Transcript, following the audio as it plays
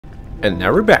And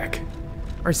now we're back.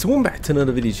 Alright, so welcome back to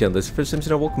another video channel. This is the first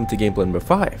time, welcome to gameplay number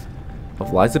 5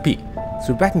 of Lies of P.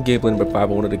 So we're back in gameplay number 5. I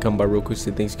wanted to come by real quick to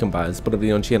say thanks to come by and put a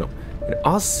video on the channel. And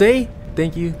I'll say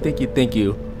thank you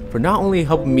for not only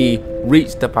helping me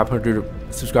reach the 500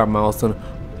 subscriber milestone,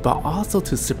 but also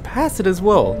to surpass it as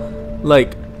well.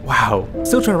 Like, wow.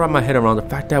 Still trying to wrap my head around the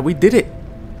fact that we did it.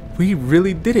 We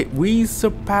really did it. We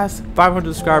surpassed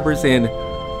 500 subscribers, and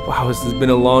wow, this has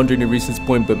been a long journey to reach this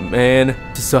point, but man,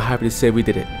 just so happy to say we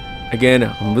did it. Again,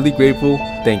 I'm really grateful.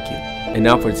 Thank you. And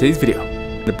now for today's video.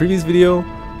 The previous video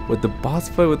with the boss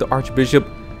fight with the Archbishop,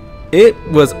 it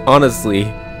was honestly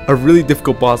a really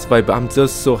difficult boss fight, but I'm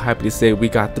just so happy to say we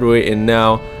got through it, and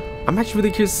now I'm actually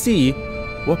really curious to see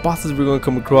what bosses we're going to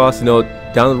come across, you know,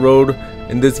 down the road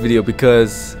in this video,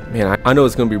 because man, I know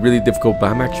it's going to be really difficult,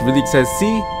 but I'm actually really excited to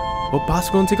see what boss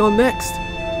we're going to take on next.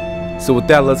 So with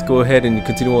that, let's go ahead and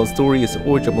continue on the story. It's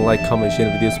always drop a like, comment, share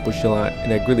the video, support you a lot,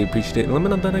 and I really appreciate it. And let me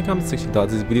know down in the comment section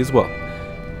thoughts of this video as well.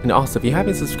 And also, if you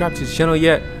haven't subscribed to the channel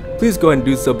yet, please go ahead and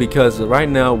do so, because right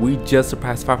now we just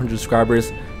surpassed 500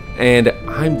 subscribers, and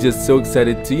I'm just so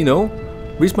excited to, you know,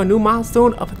 reach my new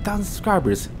milestone of 1,000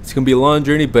 subscribers. It's gonna be a long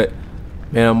journey, but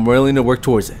man, I'm willing to work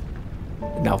towards it.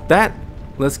 Now with that,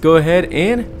 let's go ahead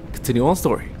and continue on the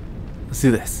story. Let's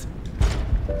do this.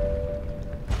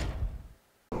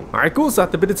 Alright, cool. So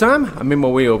after a bit of time, I made my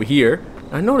way over here.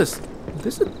 I noticed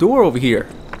there's a door over here.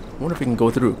 I wonder if we can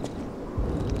go through.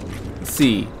 Let's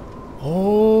see.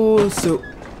 Oh, so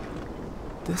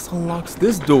this unlocks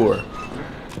this door.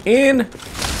 And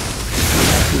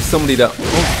there's somebody that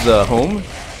owns the home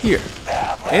here.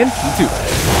 And you too.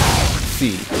 Let's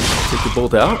see. Take the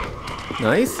bolt out.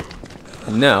 Nice.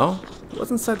 And now,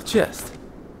 what's inside the chest?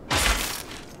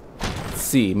 Let's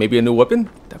see. Maybe a new weapon?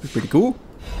 That'd be pretty cool.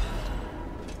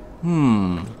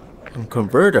 A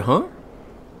converter, huh?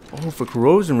 Oh, for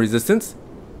corrosion resistance.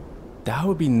 That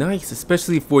would be nice,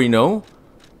 especially for, you know,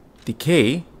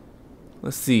 decay.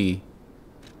 Let's see.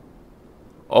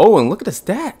 Oh, and look at the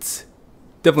stats.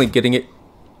 Definitely getting it.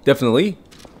 Definitely.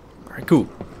 Alright, cool.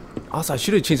 Also, I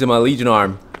should have changed my Legion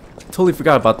arm. Totally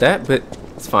forgot about that, but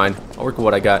it's fine. I'll work with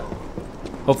what I got.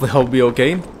 Hopefully I'll be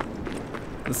okay.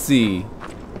 Let's see.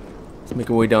 Let's make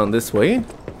our way down this way.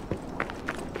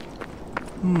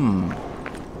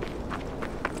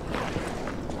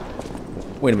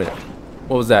 Wait a minute.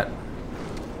 What was that?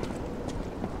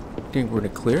 I think we're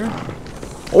gonna clear.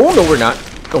 Oh no, we're not.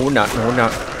 No, we're not. No, we're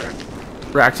not.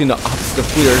 We're actually in the opposite of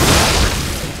clear.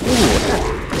 Ooh,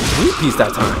 three-piece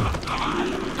that time.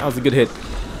 That was a good hit.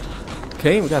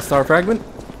 Okay, we got a star fragment.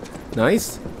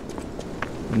 Nice.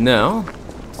 Now,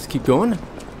 let's keep going.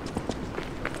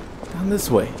 Down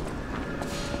this way.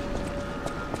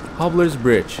 Hobbler's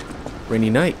Bridge.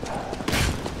 Rainy night.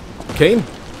 Okay.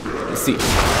 Let's see.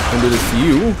 I'm gonna do this to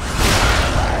you.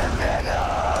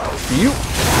 For you.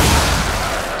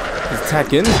 Let's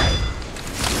attack in.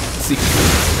 Let's see.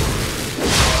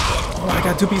 Oh, I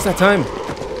got 2 pieces that time.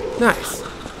 Nice.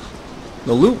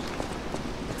 No loot.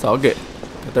 It's all good.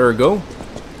 There we go.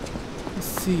 Let's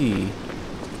see.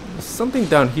 There's something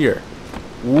down here.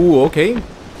 Ooh, okay.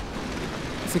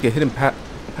 It's like a hidden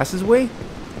passageway.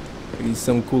 Maybe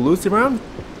some cool loot around.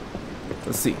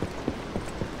 Let's see.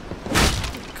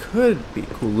 Could be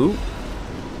cool loot.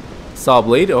 Saw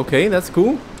blade. Okay, that's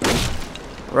cool.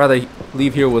 I'd rather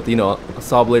leave here with, you know, a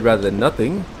saw blade rather than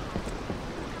nothing.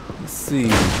 Let's see.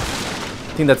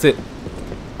 I think that's it.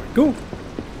 Cool.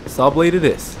 Saw blade it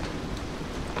is.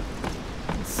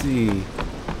 Let's see.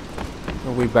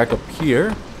 Our way back up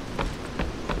here.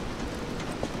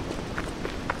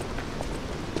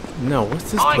 No,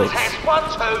 what's this place?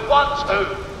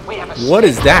 What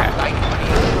is that?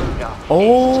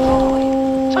 Oh.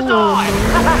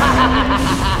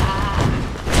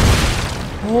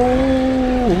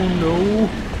 Oh no.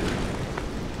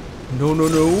 No, no,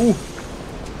 no.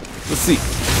 Let's see.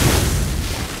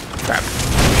 Crap.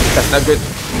 That's not good.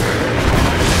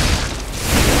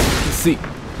 Let's see.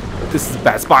 This is a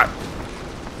bad spot.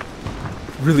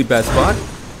 Really bad spot.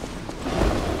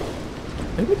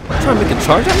 Maybe try to make a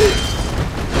charge at me?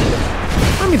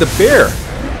 I mean the bear.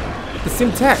 The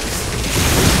same text.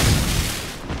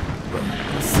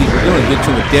 Let's see, we're doing a good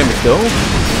chunk of damage though.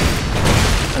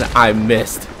 And I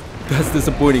missed. That's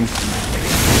disappointing.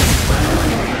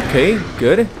 Okay,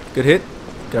 good. Good hit.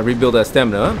 Gotta rebuild that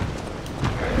stamina.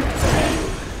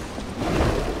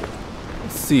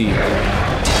 Let's see.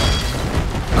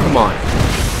 Come on.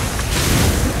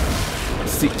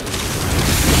 Let's see.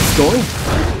 It's going.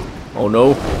 Oh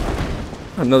no.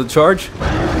 Another charge.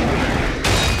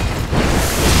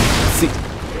 Let's see.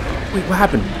 Wait, what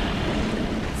happened?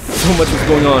 So much was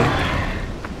going on.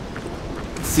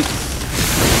 Let's see.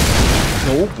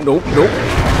 Nope, nope, nope.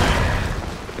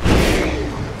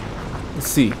 Let's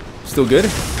see. Still good?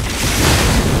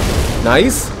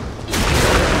 Nice.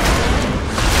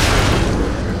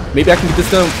 Maybe I can get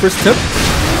this done first attempt.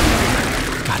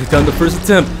 Got it done the first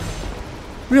attempt.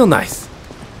 Real nice.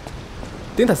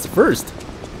 I think that's the first.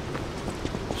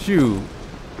 Shoot.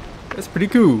 That's pretty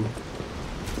cool.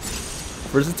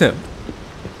 First attempt.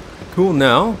 Cool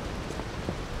now.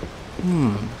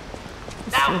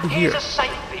 Now, here's a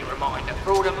safety reminder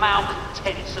for all the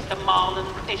malcontents of the Marlin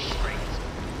district.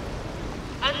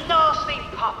 A nasty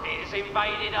puppet has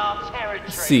invaded our territory.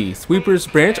 Let's see. Sweepers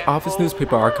Branch Office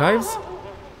Newspaper Archives.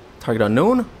 Target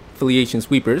unknown. Affiliation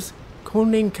Sweepers.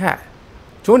 Codename Cat.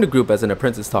 Joined the group as an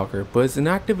apprentice talker, but is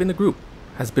inactive in the group.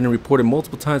 Has been reported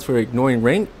multiple times for ignoring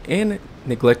rank and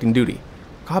neglecting duty.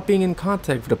 Caught being in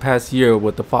contact for the past year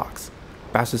with the Fox.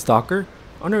 Bastard Stalker.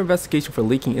 Under investigation for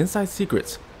leaking inside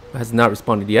secrets, but has not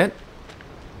responded yet.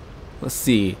 Let's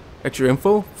see. Extra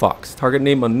info. Fox. Target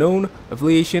name unknown.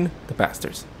 Affiliation. The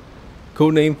Bastards.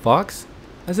 Codename Fox.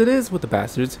 As it is with the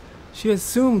Bastards, she is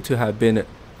assumed to have been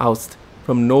ousted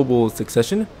from noble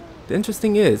succession. The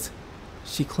interesting is,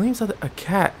 she claims that a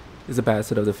cat is a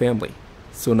bastard of the family.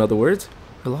 So in other words,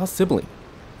 her lost sibling.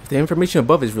 If the information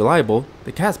above is reliable,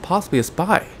 the cat's possibly a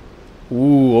spy.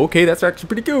 Ooh, okay, that's actually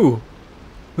pretty cool.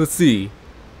 Let's see.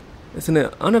 It's an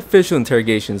unofficial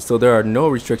interrogation, so there are no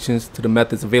restrictions to the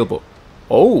methods available.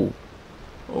 Oh,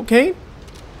 okay.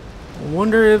 I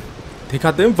wonder if they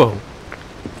got the info.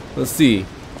 Let's see.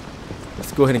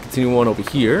 Let's go ahead and continue on over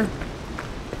here.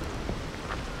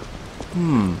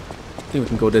 I think we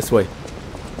can go this way.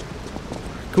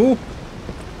 Cool.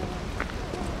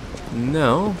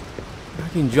 Now, I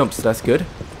can jump, so that's good.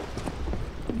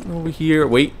 Over here,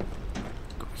 wait.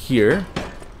 Go here.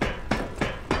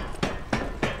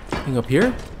 Anything up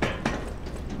here?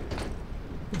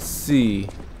 Let's see.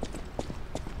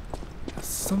 There's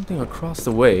something across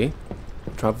the way.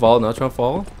 Try to fall, not try to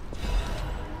fall.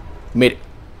 Made it.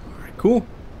 Alright, cool.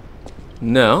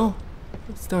 Now,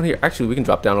 it's down here. Actually, we can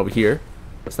drop down over here.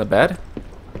 That's not bad.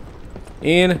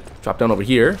 And drop down over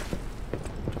here.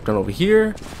 Drop down over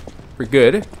here. We're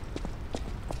good.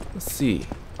 Let's see.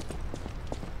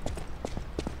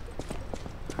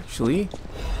 Actually.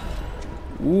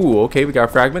 Ooh, okay, we got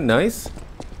a fragment. Nice.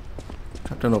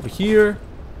 Drop down over here.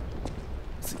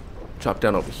 Let's see. Drop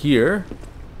down over here.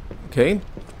 Okay.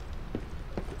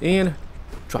 And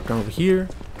drop down over here.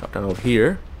 Drop down over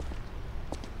here.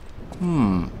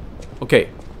 Okay.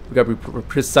 We gotta be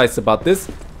precise about this.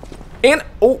 And,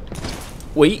 oh,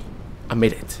 wait. I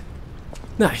made it.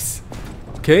 Nice.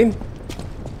 Okay.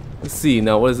 Let's see.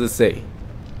 Now, what does this say?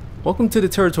 Welcome to the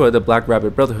territory of the Black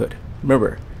Rabbit Brotherhood.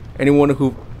 Remember, anyone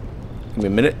who... Give me a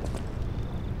minute.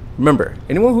 Remember,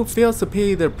 anyone who fails to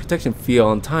pay their protection fee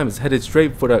on time is headed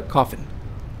straight for the coffin.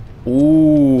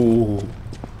 Ooh.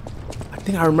 I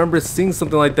think I remember seeing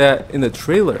something like that in the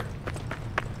trailer.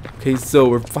 Okay, so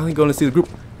we're finally going to see the group.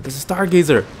 There's a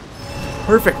Stargazer.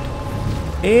 Perfect.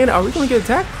 And are we going to get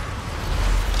attacked?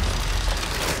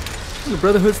 In the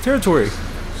Brotherhood's territory.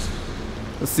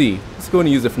 Let's see. Let's go and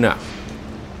use it for now.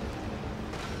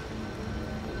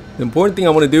 The important thing I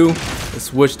want to do is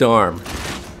switch the arm.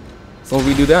 As long as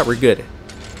we do that, we're good.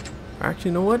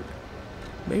 Actually, you know what?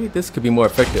 Maybe this could be more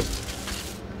effective.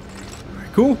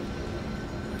 Alright, cool.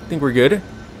 I think we're good.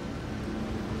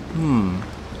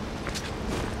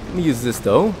 Let me use this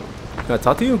though. Can I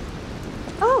talk to you?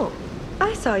 Oh,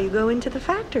 I saw you go into the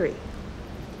factory.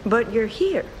 But you're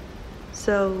here.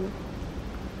 So,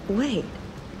 wait.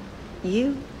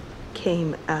 You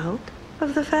came out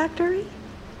of the factory?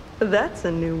 That's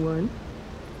a new one.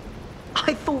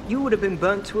 I thought you would have been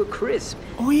burnt to a crisp.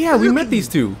 Oh yeah, we met these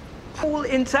two. All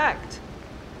intact.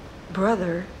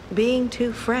 Brother, being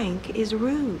too frank is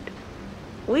rude.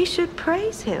 We should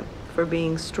praise him for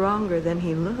being stronger than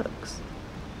he looks.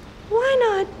 Why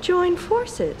not join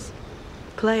forces?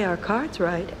 Play our cards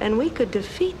right, and we could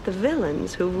defeat the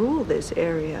villains who rule this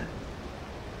area.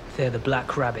 They're the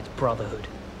Black Rabbit Brotherhood.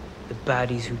 The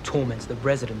baddies who torment the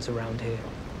residents around here.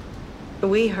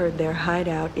 We heard their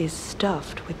hideout is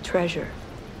stuffed with treasure.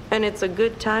 And it's a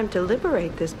good time to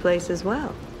liberate this place as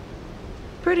well.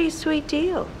 Pretty sweet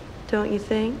deal, don't you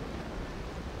think?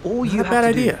 All you Not a have bad to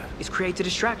idea. do is create a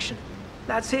distraction.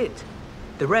 That's it.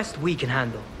 The rest we can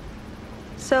handle.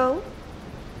 So,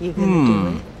 you gonna do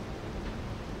it?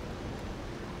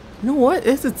 You know what?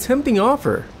 It's a tempting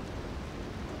offer.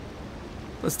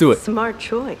 Let's do it. Smart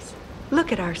choice.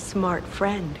 Look at our smart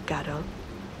friend, Gato.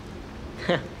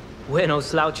 We're no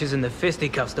slouches in the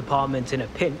fisticuffs department in a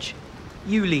pinch.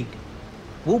 You lead.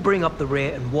 We'll bring up the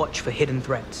rear and watch for hidden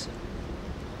threats.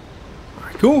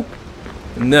 Alright, cool.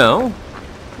 And now,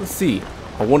 Let's see.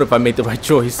 I wonder if I made the right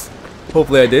choice.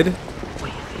 Hopefully I did. Wait a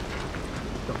minute.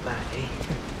 Not bad, eh?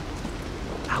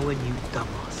 Our new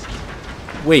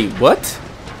dumbass. Wait, what?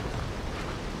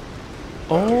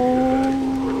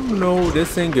 Oh no,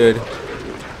 this ain't good.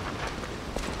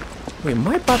 Wait, am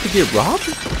I about to get robbed?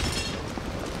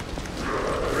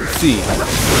 Let's see.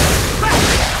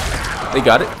 They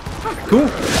got it. Cool.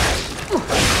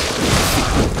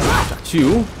 Got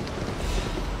you.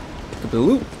 Get the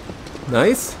loot.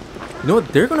 Nice. You know what?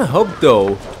 They're gonna help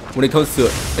though when it comes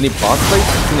to any boss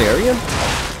fights in the area.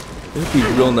 It would be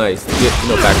real nice to get, you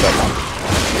know, back up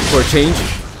for a change.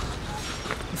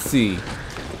 Let's see.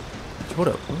 Hold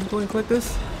up. Let me go and collect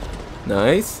this.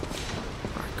 Nice.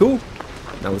 Alright, cool.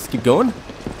 Now let's keep going.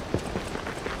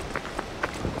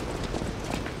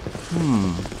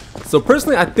 So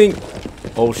personally, I think.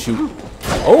 Oh shoot.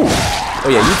 Oh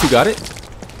yeah, you two got it.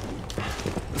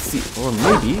 Let's see, or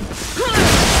maybe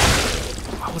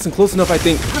I wasn't close enough. I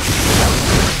think.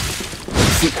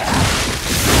 Let's see.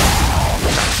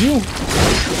 Got you.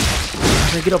 I'm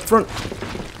gonna get up front.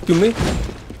 Give me.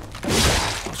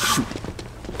 Oh, shoot.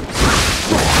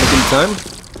 Taking time.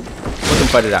 Let them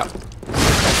fight it out.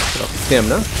 Get off the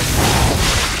stamina.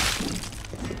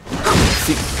 Let's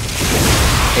see.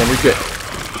 And we're good.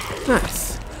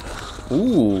 Nice.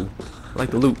 Ooh, I like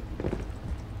the loot.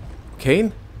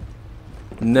 Okay.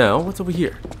 Now, what's over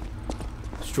here?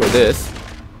 Destroy this.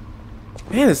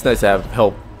 Man, it's nice to have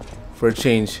help for a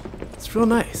change. It's real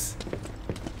nice.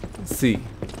 Let's see.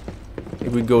 Maybe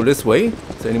we go this way.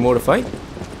 Is there any more to fight?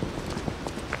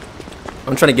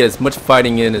 I'm trying to get as much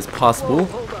fighting in as possible.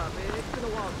 Hold up, it's been a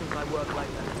while since I worked like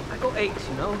that. I got aches,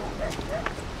 you know?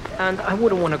 And I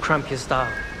wouldn't want to cramp your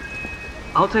style.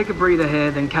 I'll take a breather here,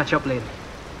 then catch up later.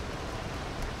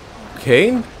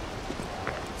 Okay.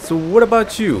 So what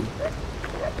about you?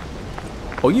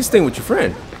 Oh, you staying with your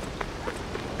friend?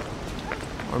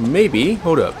 Or maybe,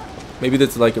 hold up. Maybe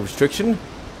that's like a restriction?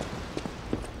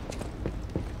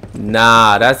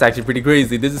 Nah, that's actually pretty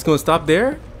crazy. This is gonna stop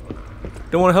there?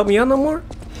 Don't wanna help me out no more?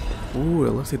 Ooh,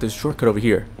 it looks like there's a shortcut over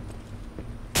here.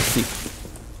 Let's see.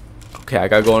 Okay, I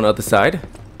gotta go on the other side.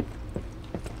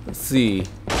 Let's see.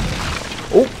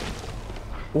 Oh!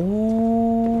 Oh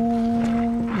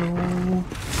no.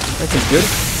 That's good.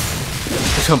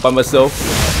 I'll jump by myself.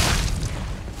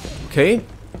 Okay.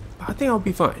 I think I'll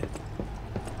be fine.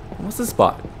 What's the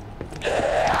spot?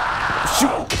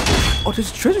 Shoot! Oh,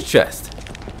 there's a treasure chest.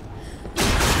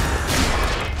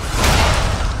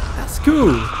 That's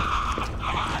cool.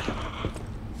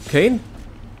 Okay.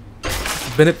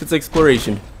 Benefits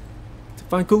exploration. To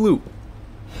find cool loot.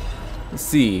 Let's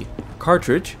see.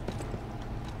 Cartridge.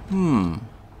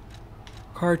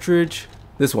 Cartridge.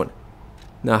 This one.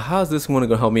 Now, how's this one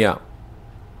gonna help me out?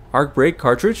 Arc brake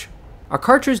cartridge. A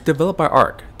cartridge developed by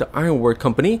Arc, the ironwork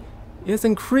company. It has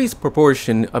increased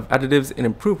proportion of additives and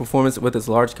improved performance with its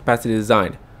large capacity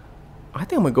design. I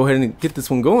think I'm gonna go ahead and get this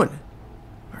one going.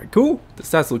 Alright, cool. The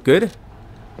stats look good.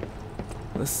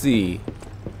 Let's see.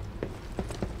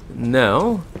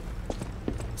 Now,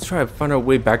 let's try to find our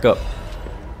way back up.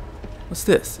 What's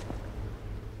this?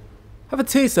 Have a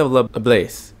taste of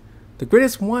LaBlaze, the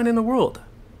greatest wine in the world.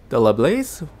 The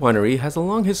LaBlaze winery has a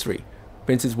long history.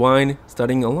 Prince's wine,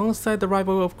 starting alongside the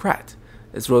rival of Krat.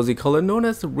 Its rosy color known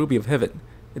as the Ruby of Heaven.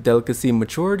 A delicacy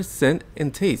matured scent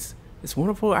and taste. Its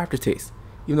wonderful aftertaste.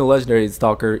 Even the legendary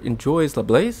stalker enjoys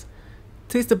LaBlaze.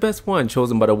 Taste the best wine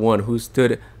chosen by the one who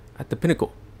stood at the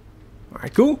pinnacle.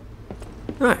 Alright, cool.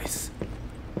 Nice.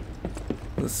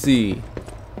 Let's see.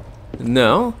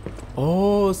 Now,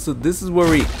 oh, so this is where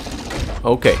we...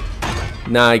 Okay,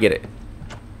 now I get it.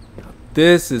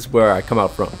 This is where I come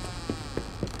out from.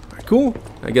 Alright, cool.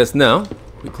 I guess now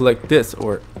we collect this,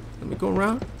 or let me go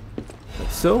around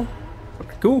like so.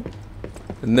 Alright, cool.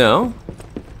 And now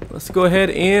let's go ahead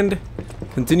and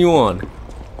continue on.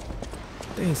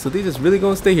 Dang, so they just really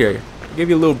gonna stay here. I gave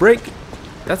you a little break.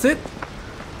 That's it?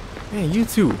 Man, you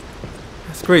too.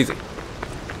 That's crazy.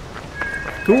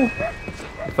 Alright, cool.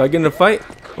 If I get in a fight,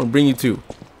 I'm gonna bring you two.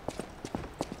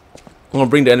 I'm gonna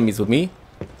bring the enemies with me.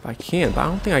 If I can, but I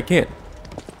don't think I can.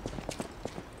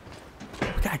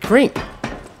 We got a crank.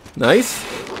 Nice.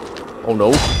 Oh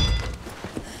no.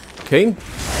 Okay.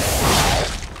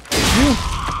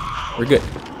 We're good.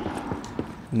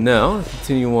 Now, let's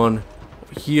continue on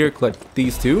over here, collect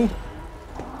these two.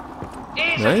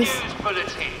 Nice.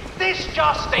 This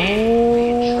just in. The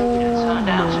intruder turned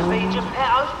out to be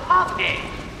Geppetto's puppet.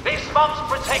 This month's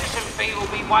protection fee will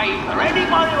be waived for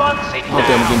anyone who wants it.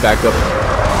 Okay, I'm getting back up.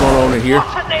 What's going on in here?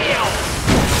 What a deal!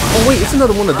 Oh wait, it's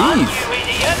another one of these. You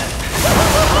idiot!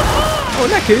 Oh,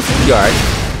 in that case, you'll be alright.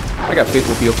 I got faith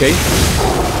we'll be okay.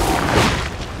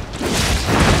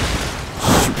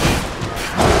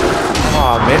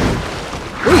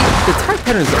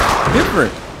 patterns are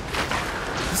different.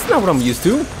 This is not what I'm used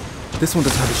to. This one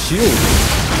doesn't have a shield.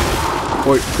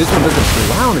 Or this one doesn't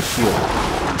rely on a shield.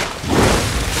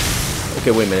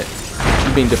 Okay, wait a minute.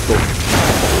 You're being difficult.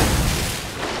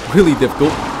 Really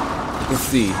difficult. Let's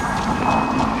see.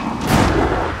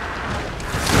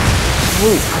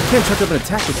 Whoa, I can't chuck up an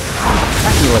attack with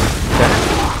attacking me like that.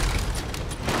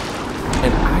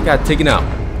 And I got taken out.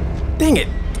 Dang it.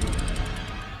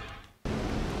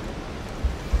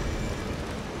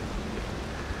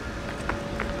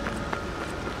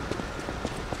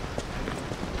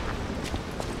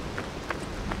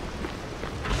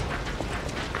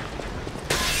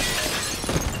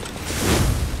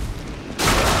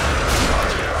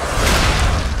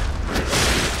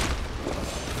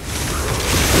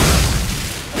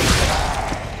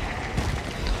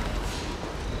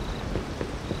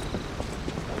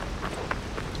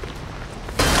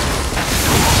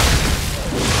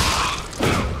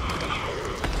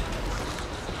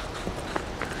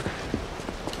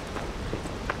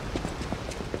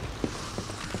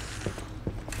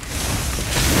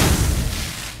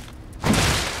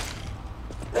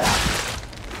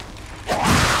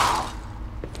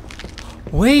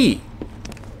 Wait!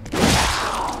 I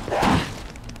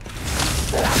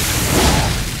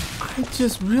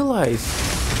just realized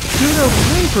you're the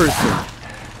blind person.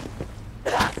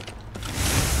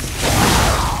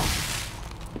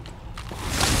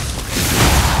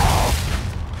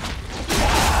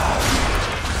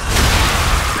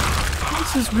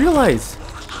 I just realized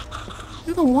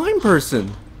you're the wine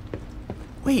person.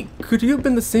 Wait, could you have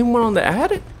been the same one on the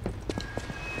ad?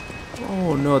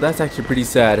 Oh no, that's actually pretty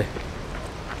sad.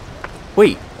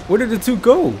 Wait, where did the two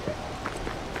go?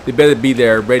 They better be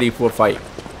there ready for a fight.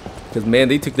 Because man,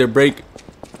 they took their break.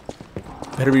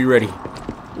 Better be ready.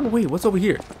 Oh, wait, what's over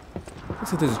here?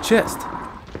 Looks like there's a chest.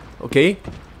 Okay.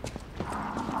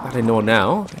 Glad I know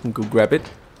now. I can go grab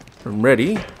it. I'm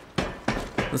ready.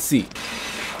 Let's see.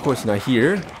 Of course not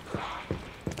here.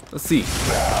 Let's see.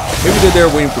 Maybe they're there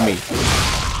waiting for me.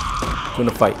 Doing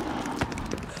a fight.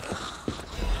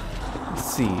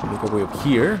 Let's see. Make our way up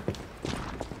here.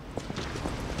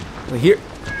 Here?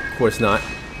 Of course not.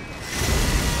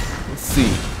 Let's see.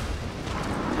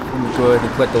 Let me go ahead and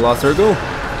collect the lost ergo.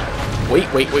 Wait.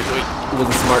 It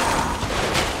wasn't smart.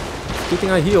 Good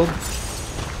thing I healed.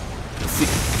 Let's see.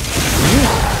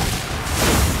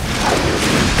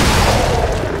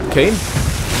 Okay.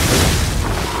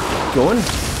 Going.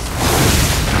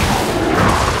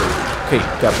 Okay,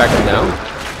 got back up now.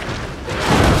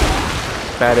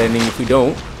 Bad ending if we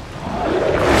don't.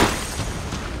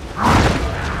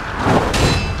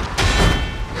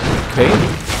 Okay.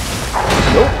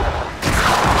 Nope.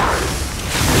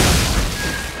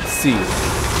 Let's see.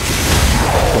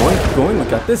 Keep going. We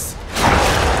got this.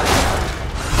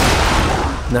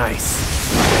 Nice.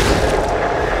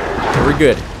 Very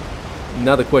good.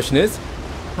 Now the question is,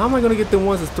 how am I gonna get the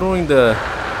ones that's throwing the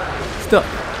stuff?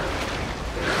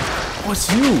 Oh, it's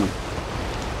you.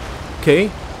 Okay.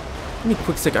 Give me a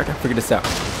quick sec. I gotta figure this out.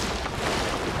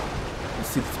 Let's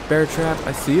see this bear trap.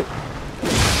 I see it.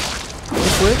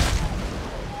 This way.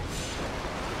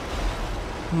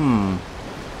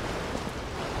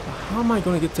 How am I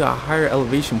going to get to a higher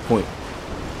elevation point?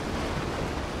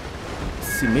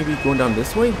 Let's see, maybe going down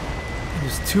this way?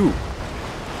 There's two.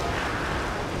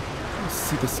 Let's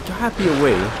see, there's gotta be a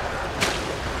way.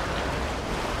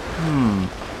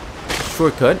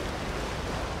 Shortcut. I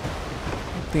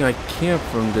don't think I can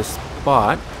from this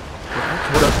spot.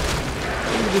 Hold up.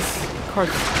 Maybe this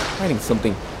card's hiding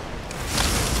something.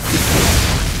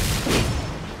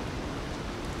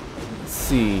 Let's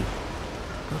see.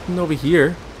 Nothing over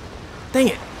here. Dang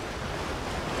it.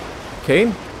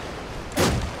 Okay.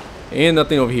 And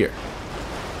nothing over here.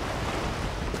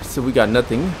 So we got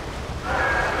nothing.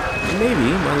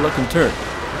 Maybe my luck can turn.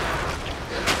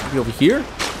 Maybe over here?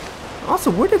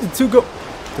 Also, where did the two go?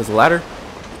 There's a ladder.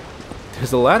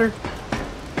 There's a ladder.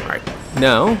 Alright.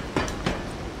 Now.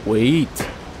 Wait.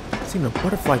 There's even a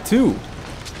butterfly too.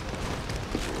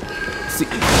 Let's see.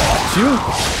 Two.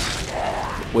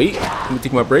 Wait. Let me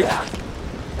take my break.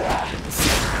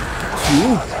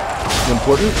 Two. This is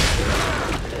important.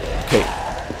 Okay.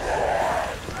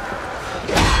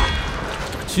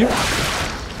 Got you.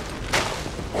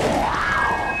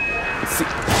 Let's see.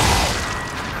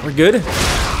 We're good.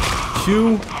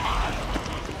 Two.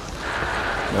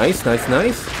 Nice, nice,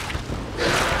 nice.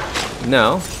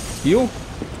 Now, heal.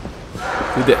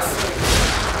 Do this.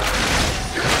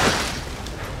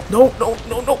 No, no,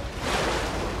 no, no.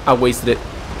 I wasted it.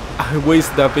 I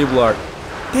wasted that Fable art.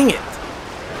 Dang it.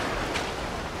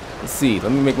 Let's see.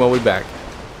 Let me make my way back.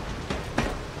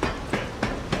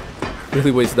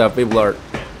 Really wasted that Fable art.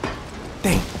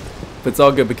 Dang. But it's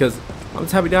all good because I'm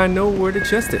just happy that I know where the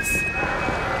chest is.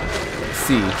 Let's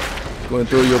see. Go and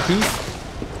throw your piece.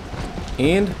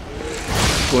 And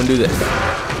go and do this.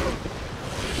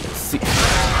 Let's see.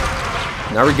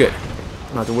 Now we're good.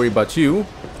 Don't have to worry about you.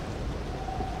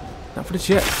 Not for the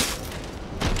chest.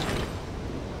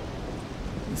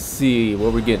 Let's see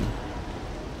what we're getting.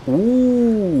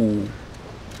 Ooh.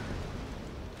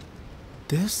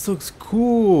 This looks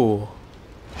cool.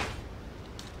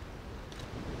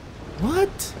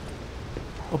 What?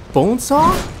 A bone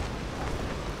saw?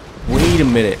 Wait a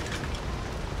minute.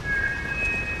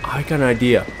 I got an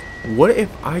idea. What if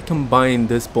I combine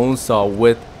this bone saw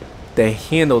with the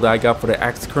handle that I got for the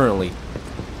axe currently?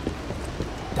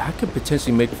 That could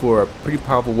potentially make for a pretty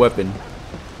powerful weapon.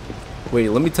 Wait,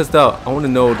 let me test out. I want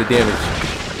to know the damage.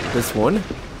 This one.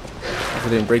 If it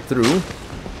didn't break through.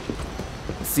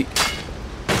 Let's see.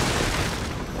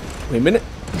 Wait a minute.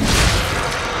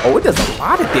 Oh, it does a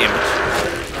lot of damage.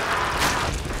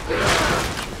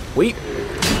 Wait.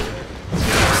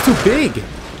 It's too big.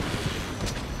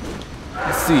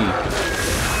 Let's see.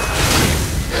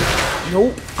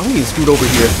 Nope. I'm getting screwed over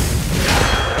here.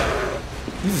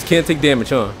 You just can't take damage,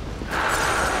 huh?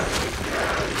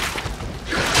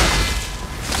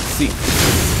 Let's see.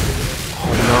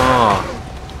 Oh, nah.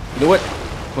 You know what?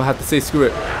 I'm gonna have to say screw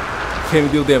it. Can't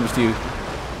even deal damage to you.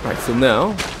 Alright, so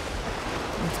now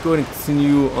let's go ahead and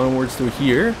continue onwards through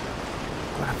here.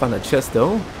 Glad I found that chest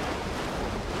though.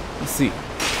 Let's see.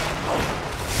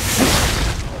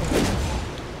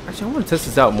 Actually, I want to test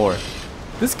this out more.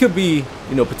 This could be,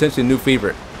 you know, potentially a new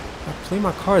favorite. If I play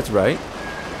my cards right,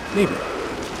 maybe.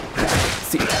 Let's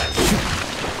see. Shoot.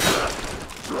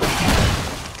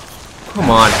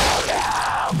 Come on.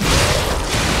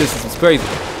 This is crazy.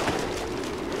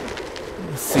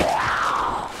 Let's see.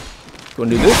 Go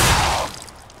and do this.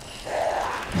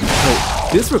 Oh,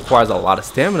 this requires a lot of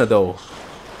stamina though.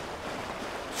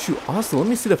 Shoot, also, let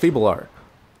me see the Fable art.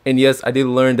 And yes, I did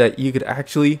learn that you could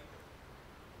actually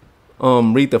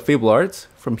read the Fable arts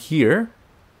from here.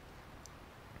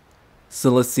 So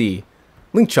let's see.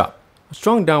 Link chop. A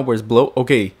strong downwards blow.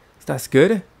 Okay, so that's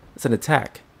good. It's an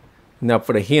attack. Now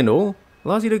for the handle,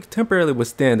 allows you to temporarily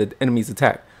withstand the enemy's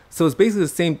attack. So it's basically the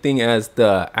same thing as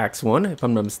the axe one, if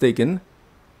I'm not mistaken.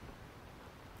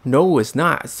 No, it's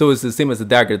not. So it's the same as the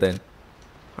dagger then.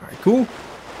 Alright, cool.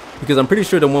 Because I'm pretty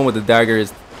sure the one with the dagger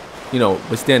is, you know,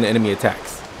 withstand the enemy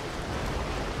attacks.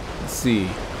 Let's see.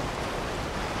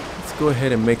 Let's go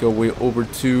ahead and make our way over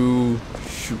to...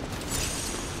 Shoot.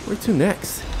 Where to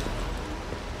next?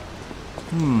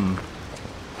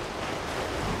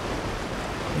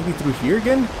 Maybe through here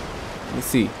again? Let me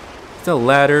see. Is there a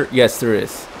ladder? Yes, there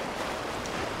is.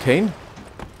 Okay.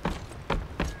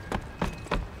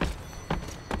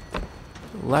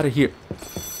 Ladder here.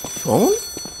 Phone?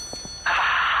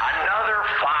 Another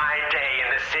fine day in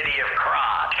the city of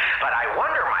Krog. But I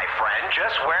wonder, my friend,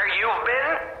 just where you've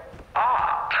been?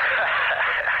 Oh.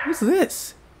 Who's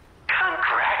this?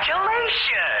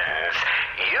 Congratulations!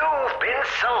 You've been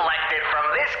selected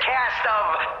from this cast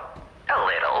of... a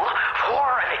little...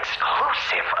 for an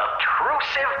exclusive,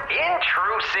 obtrusive,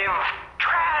 intrusive...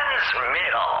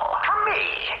 transmittal. For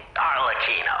me,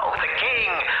 Arlecchino, the king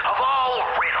of all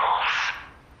riddles.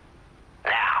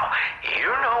 Now, you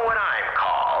know what I'm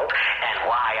called, and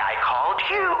why I called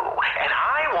you, and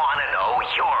I want to know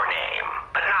your name,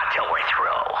 but not till we're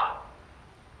through.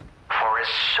 For as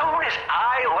soon as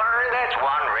I learn that's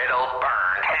one riddle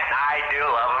burned, and I do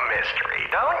love a mystery,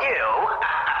 don't you?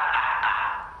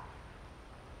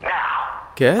 Now,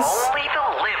 Guess? only the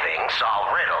living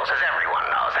solve riddles, as everyone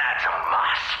knows. That's a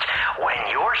must. When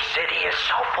your city is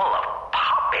so full of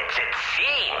puppets, it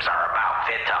seems are about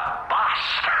fit to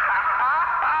bust.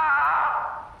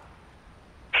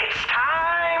 It's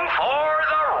time for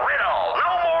the riddle.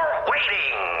 No more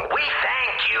waiting. We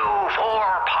thank you for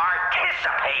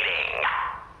participating.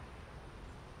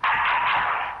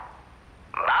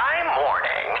 By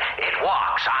morning, it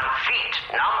walks on feet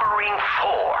numbering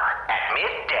 4. At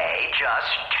midday,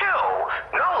 just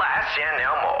 2. No less and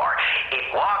no more. It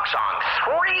walks on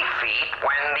 3 feet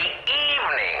when the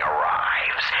evening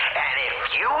arrives. And if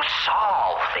you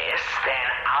solve this, then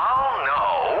I'll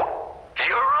know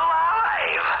you're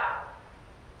alive.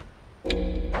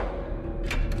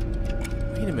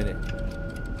 Wait a minute.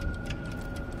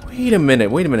 Wait a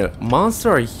minute. Wait a minute.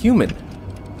 Monster or human?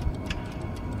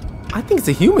 I think it's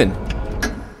a human.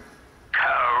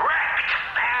 Correct.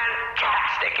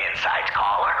 Fantastic insights,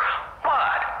 caller.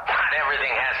 But not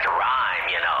everything has to rhyme,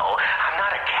 you know. I'm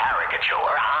not a caricature.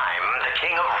 I'm the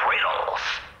king of riddles.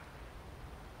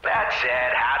 That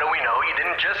said, how do we know you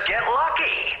didn't just get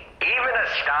lucky? Even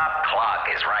stop clock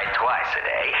is right twice a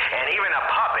day, and even a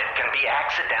puppet can be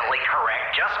accidentally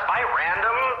correct just by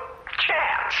random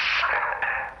chance.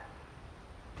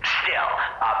 Still,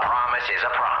 a promise is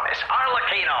a promise.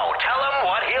 Arlecchino, tell him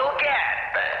what he'll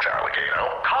get. Thanks,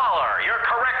 Arlecchino. Caller, your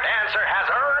correct answer has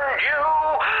earned you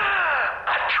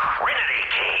a Trinity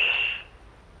key.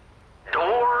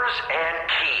 Doors and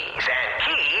keys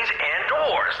and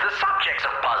doors, the subjects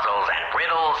of puzzles and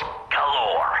riddles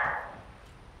galore.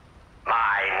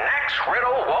 My next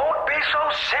riddle won't be so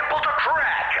simple to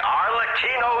crack.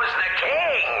 Arlecchino's the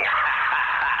king.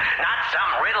 Not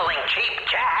some riddling cheap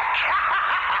jack.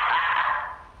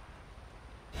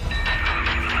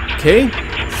 Okay,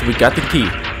 so we got the key.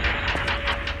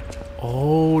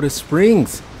 Oh, the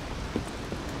springs.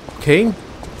 Okay,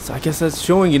 so I guess that's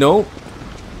showing, you know,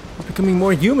 we're becoming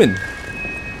more human.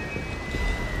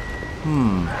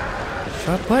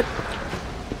 Shot put? I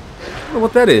don't know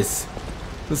what that is.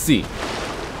 Let's see.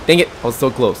 Dang it, I was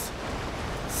so close.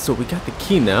 So we got the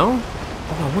key now.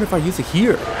 Oh, I wonder if I use it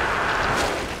here.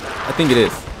 I think it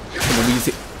is. And then we use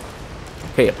it.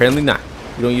 Okay, apparently not.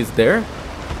 We don't use it there.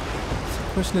 So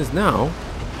the question is now,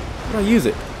 how do I use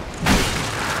it?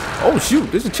 Oh shoot,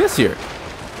 there's a chest here.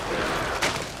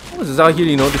 I was just out here,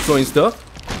 you know, destroying stuff.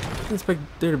 I didn't expect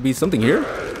there to be something here.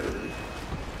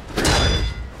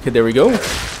 Okay, there we go.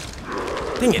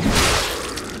 Dang it.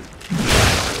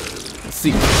 Let's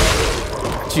see.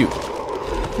 Got you.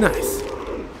 Nice.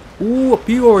 Ooh, a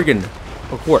pea organ.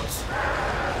 Of course.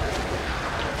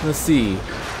 Let's see.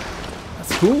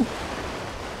 That's cool.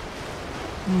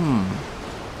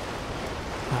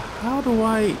 How do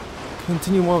I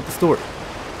continue on with the story?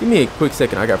 Give me a quick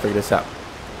second. I gotta figure this out.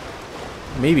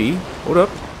 Maybe. Hold up.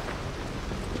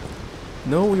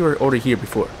 No, we were over here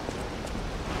before.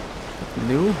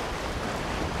 New.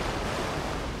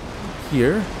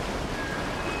 Here.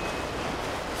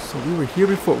 So we were here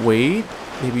before. Wait.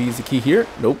 Maybe use the key here.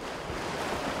 Nope.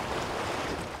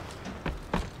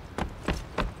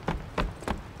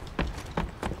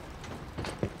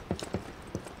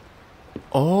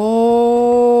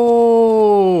 Oh.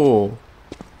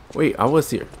 Wait, I was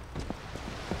here.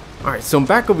 Alright, so I'm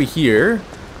back over here.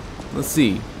 Let's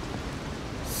see.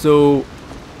 So,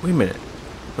 wait a minute.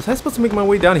 Was I supposed to make my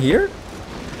way down here?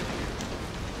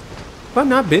 Have I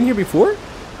not been here before?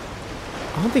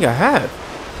 I don't think I have.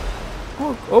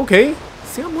 Oh, okay.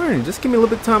 See, I'm learning. Just give me a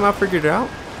little bit of time. I'll figure it out.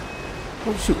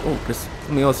 Oh, shoot. Oh, there's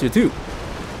something else here, too.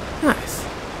 Nice.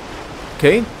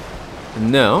 Okay.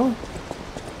 And now.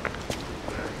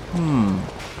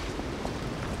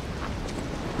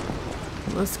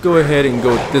 Let's go ahead and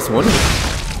go with this one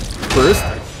first.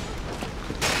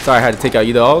 Sorry, I had to take out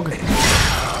you, dog.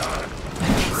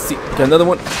 Let's see, got another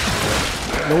one.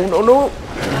 No, no, no.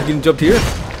 I'm getting jumped here.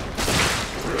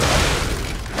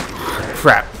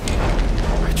 Crap.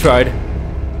 I tried.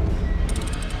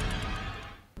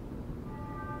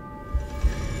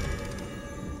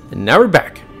 And now we're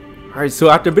back. Alright, so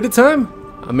after a bit of time,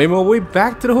 I made my way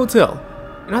back to the hotel.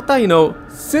 And I thought, you know,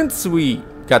 since we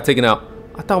got taken out,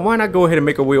 I thought, why not go ahead and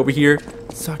make our way over here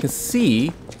so I can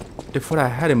see if what I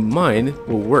had in mind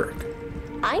will work.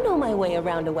 I know my way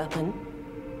around a weapon.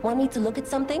 Want me to look at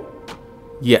something?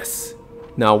 Yes.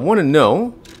 Now I want to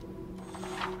know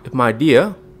if my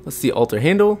idea, let's see, alter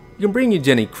handle. You can bring your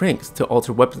Jenny cranks to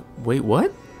alter weapon. Wait,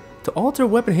 what? To alter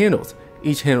weapon handles.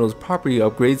 Each handle's property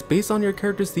upgrades based on your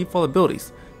character's default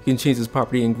abilities. You can change this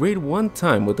property in grade one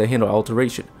time with the handle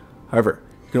alteration. However,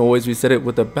 you can always reset it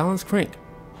with a balanced crank.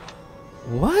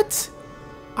 What?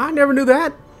 I never knew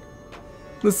that.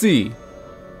 Let's see.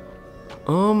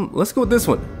 Let's go with this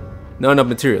one. Not enough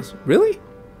materials. Really?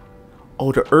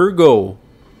 Oh, the ergo.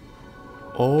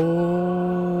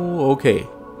 Oh, okay.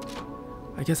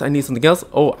 I guess I need something else.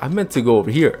 Oh, I meant to go over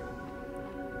here.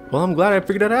 Well, I'm glad I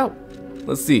figured that out.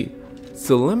 Let's see.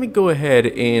 So let me go ahead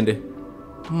and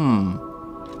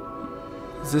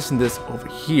position this over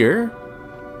here.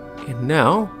 And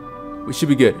now we should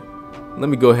be good. Let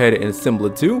me go ahead and assemble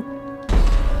it too.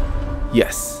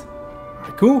 Yes.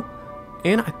 Alright, cool.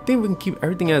 And I think we can keep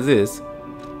everything as is.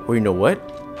 Or you know what?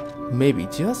 Maybe,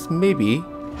 just maybe,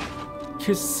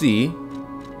 curious to see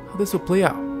how this will play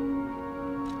out.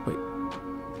 Wait.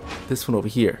 This one over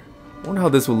here. I wonder how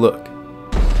this will look.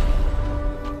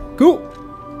 Cool.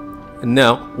 And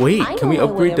now, wait, can we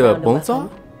upgrade the bone saw?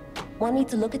 Want me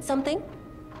to look at something?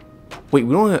 Wait,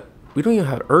 we don't even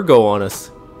have ergo on us.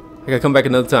 I gotta come back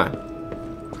another time.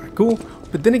 Alright, cool.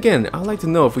 But then again, I'd like to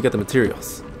know if we got the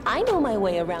materials. I know my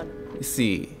way around. Let's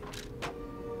see.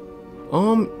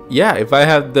 Yeah, if I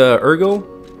have the ergo,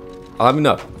 I'll have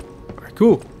enough. Alright,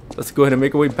 cool. Let's go ahead and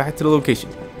make our way back to the location.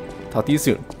 Talk to you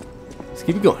soon. Let's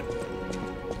keep it going.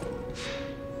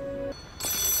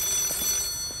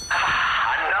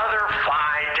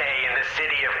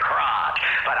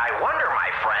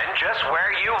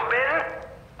 in?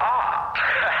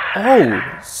 Oh,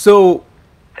 so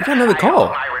we got another I call.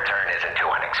 hope my return isn't too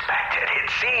unexpected. It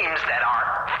seems that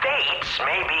our fates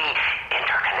may be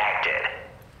interconnected.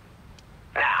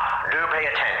 Now, do pay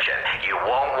attention. You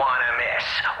won't want to miss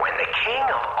when the king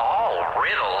of all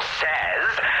riddles says,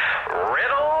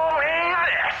 "Riddle me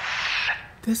this."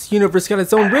 This universe got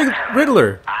its own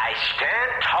Riddler. I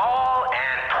stand tall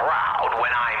and proud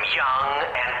when I'm young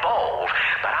and bold,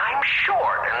 but I'm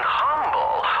short and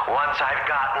humble once I've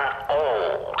gotten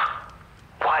old.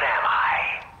 What am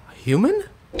I? A human?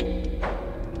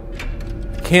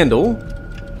 A candle?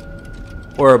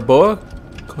 Or a boa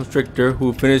constrictor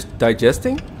who finished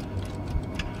digesting?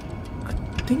 I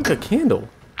think a candle.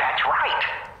 That's right.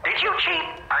 Did you cheat?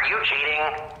 Are you cheating?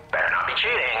 Better not be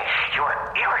cheating. You're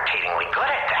irritatingly good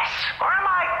at this. Or am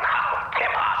I? Oh,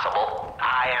 impossible.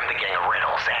 I am the king of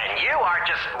riddles, and you are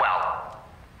just, well,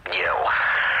 you.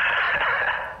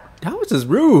 That was just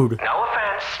rude. No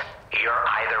offense. You're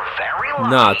either very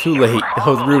lucky. Nah, too late. That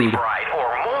was rude. Right, or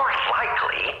more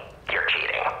likely, you're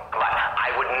cheating. But I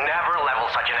would never level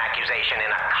such an accusation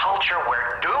in a culture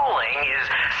where dueling is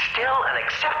still an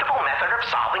acceptable method of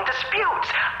solving disputes.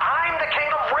 I'm the king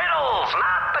of riddles,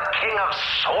 not the king of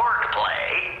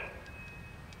swordplay.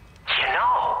 You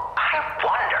know, I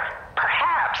wonder,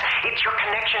 perhaps it's your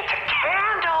connection to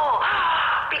Candle.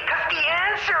 Because the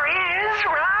answer is,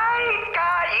 right?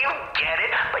 You get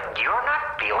it, but you're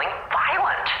not feeling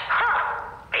violent. Huh,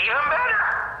 even better.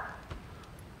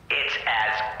 It's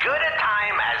as good a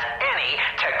time as any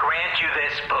to grant you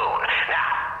this boon.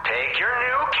 Now, take your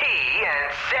new key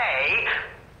and say,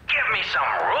 "Give me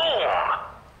some room."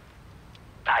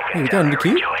 I can tell you're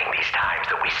enjoying these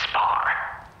times that we spar.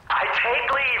 I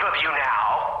take leave of you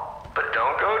now, but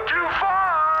don't go too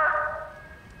far.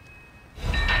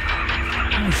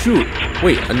 Oh shoot.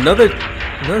 Wait, another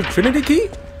Trinity key?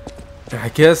 I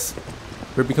guess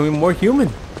we're becoming more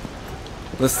human.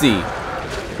 Let's see.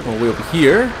 Oh, way over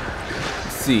here.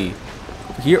 Let's see.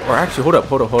 Here, or actually, hold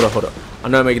up.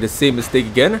 I'm not making the same mistake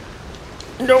again.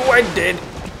 No, I did.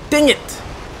 Dang it.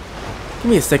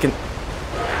 Give me a second.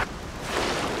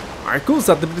 Alright, cool. It's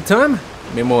not the time.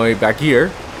 Made my way back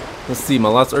here. Let's see. My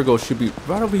last ergo should be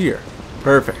right over here.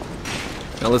 Perfect.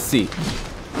 Now, let's see.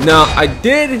 Now, I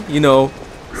did, you know,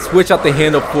 switch out the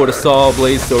handle for the saw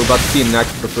blade, so we're about to see it in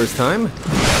action for the first time.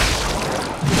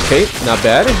 Okay, not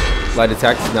bad. Light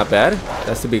attack is not bad.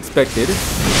 That's to be expected.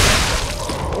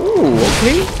 Ooh,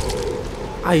 okay.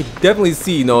 I definitely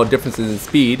see, you know, differences in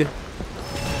speed.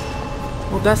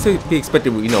 Well, that's to be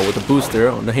expected, you know, with the booster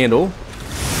on the handle.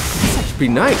 That's actually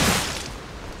pretty nice.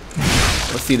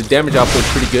 Let's see, the damage output is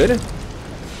pretty good.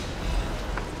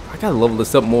 I gotta level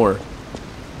this up more.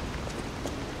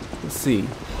 Let's see.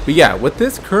 But yeah, with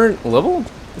this current level,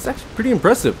 it's actually pretty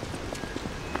impressive.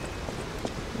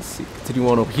 Let's see, continue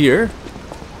on over here.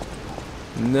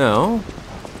 Now,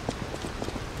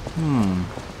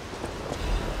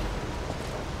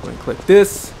 go and click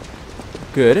this.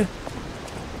 Good.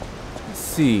 Let's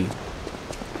see.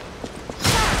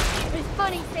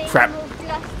 Crap.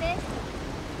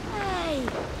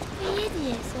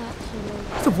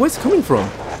 Where's the voice coming from?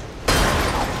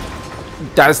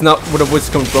 That's not where the voice is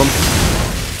coming from.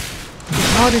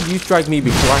 How did you strike me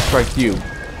before I strike you?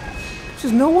 There's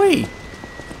just no way.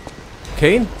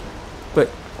 Okay, but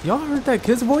y'all heard that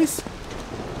kid's voice?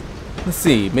 Let's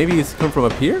see, maybe it's come from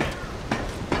up here?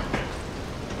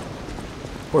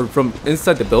 Or from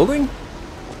inside the building?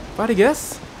 If I had to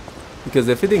guess? Because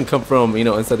if it didn't come from, you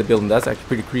know, inside the building, that's actually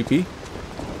pretty creepy.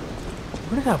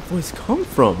 Where did that voice come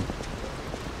from?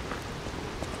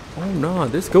 Oh no,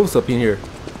 there's ghosts up in here.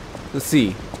 Let's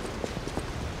see.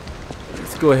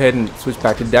 Let's go ahead and switch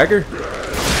back to dagger.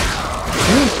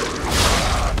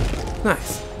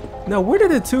 Nice. Now, where did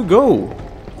the two go?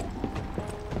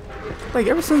 Like,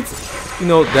 ever since, you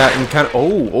know, that and kind of...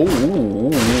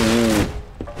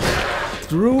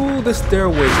 Through the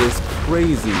stairway is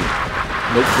crazy.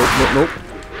 Nope.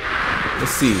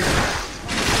 Let's see.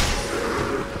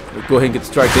 We'll go ahead and get the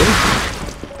strike in.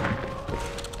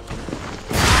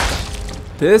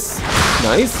 This.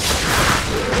 Nice.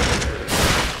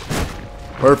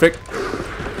 Perfect.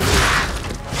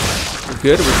 We're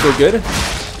good. We're still good.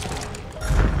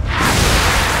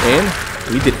 And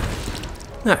we did it.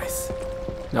 Nice.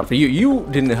 Now for you, you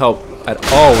didn't help at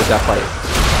all with that fight.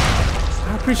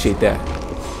 I appreciate that.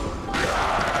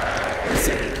 Let's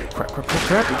see.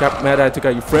 Crap. You got mad I took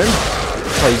out your friend.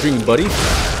 That's how you dream, buddy.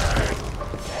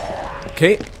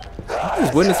 Okay. You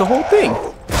just witness the whole thing.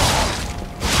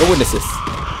 Go witness this.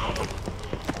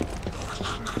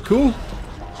 Cool.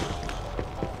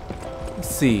 Let's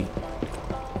see.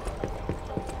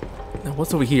 Now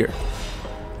what's over here?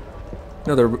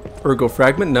 Another ergo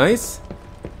fragment, nice.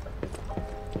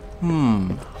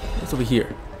 What's over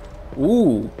here?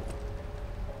 Ooh.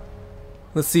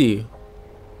 Let's see.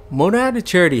 Monad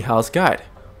Charity House Guide.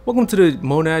 Welcome to the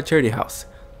Monad Charity House.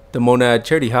 The Monad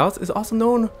Charity House is also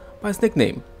known by its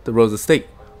nickname, the Rose Estate.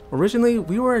 Originally,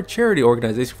 we were a charity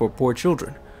organization for poor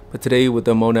children, but today with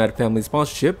the Monad family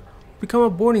sponsorship, we become a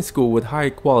boarding school with high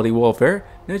quality welfare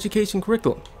and education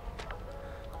curriculum.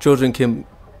 Children can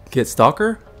get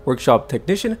stalker, workshop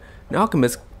technician, and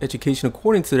alchemist education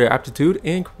according to their aptitude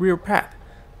and career path.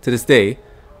 To this day,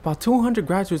 about 200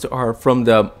 graduates are from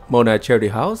the Monad Charity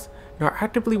House and are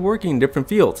actively working in different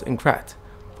fields and crafts.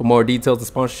 For more details and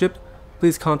sponsorship,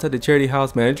 please contact the Charity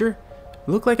House manager.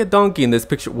 You look like a donkey in this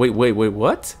picture. Wait,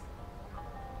 what?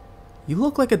 You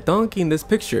look like a donkey in this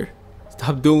picture.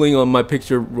 Stop dueling on my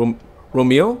picture,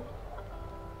 Romeo.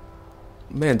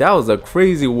 Man, that was a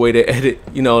crazy way to edit,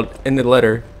 end the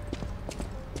letter.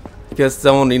 Guess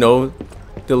someone, the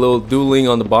little dueling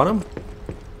on the bottom.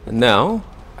 And now,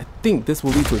 I think this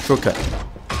will lead to a shortcut.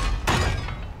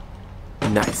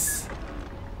 Nice.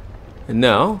 And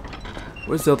now,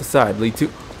 where's the other side? Lead to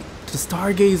the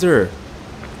Stargazer.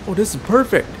 Oh, this is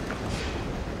perfect.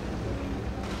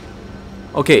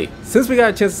 Okay, since we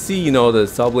got a chance to see, the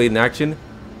saw blade in action,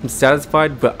 I'm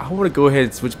satisfied, but I want to go ahead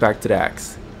and switch back to the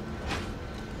axe.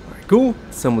 Alright, cool.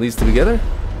 Assemble these two together.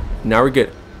 Now we're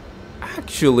good.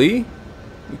 Actually,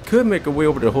 we could make our way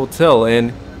over to the hotel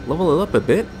and level it up a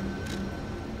bit.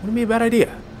 Wouldn't be a bad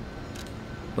idea.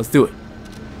 Let's do it.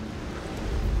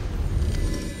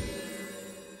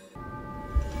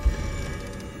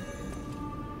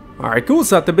 Alright, cool.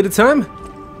 So after a bit of time,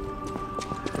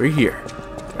 we're here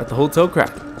at the hotel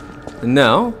craft. And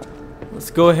now,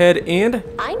 let's go ahead and...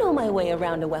 I know my way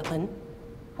around a weapon.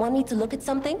 Want me to look at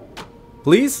something?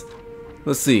 Please?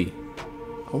 Let's see.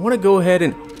 I want to go ahead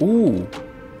and... Ooh,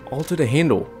 alter the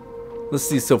handle. Let's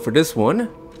see. So for this one,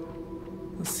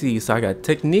 let's see. So I got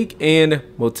technique and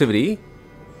motivity.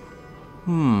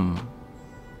 I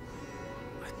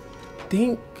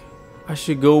think I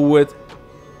should go with...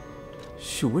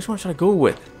 Shoot, which one should I go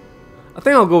with? I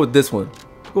think I'll go with this one.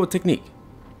 Go with technique.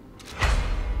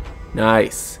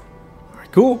 Nice.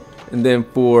 Alright, cool. And then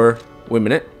for... Wait a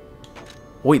minute.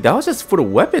 Wait, that was just for the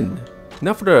weapon,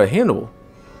 not for the handle.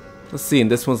 Let's see,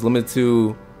 and this one's limited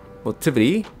to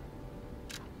motivity.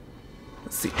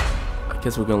 Let's see. I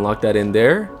guess we're gonna lock that in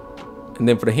there. And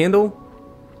then for the handle,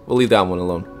 we'll leave that one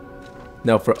alone.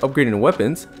 Now for upgrading the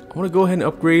weapons, I want to go ahead and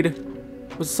upgrade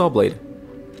with the saw blade.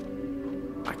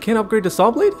 I can't upgrade the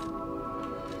saw blade?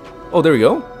 Oh, there we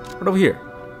go. Right over here.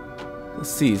 Let's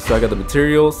see. So I got the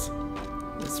materials.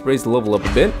 Let's raise the level up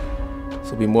a bit so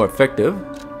it'll be more effective.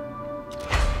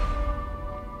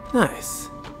 Nice.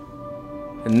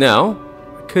 And now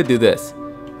I could do this,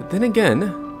 but then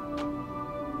again,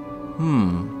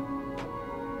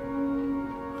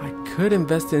 I could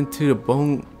invest into the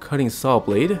bone cutting saw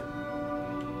blade. You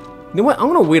know what? I'm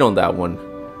gonna wait on that one.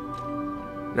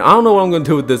 Now, I don't know what I'm gonna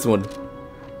do with this one.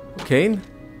 Okay.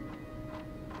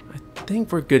 I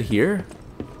think we're good here.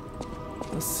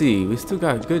 Let's see. We still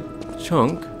got a good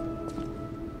chunk.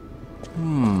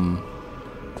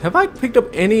 Have I picked up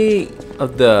any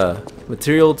of the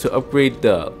material to upgrade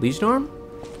the Legion arm?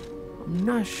 I'm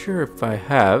not sure if I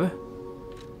have.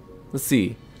 Let's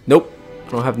see. Nope. I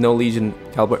don't have no Legion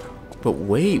caliber. But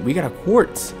wait, we got a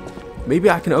quartz. Maybe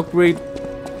I can upgrade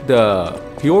the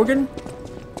P organ?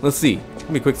 Let's see. Give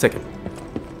me a quick second.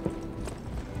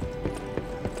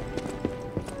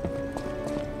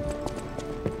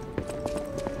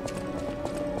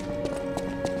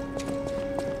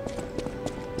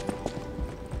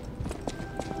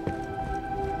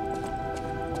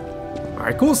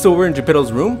 Alright, cool. So we're in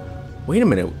Geppetto's room. Wait a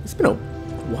minute. It's been a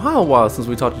while since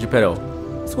we talked to Geppetto.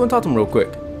 Let's go and talk to him real quick.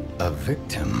 A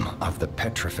victim of the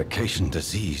petrification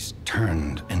disease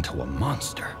turned into a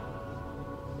monster.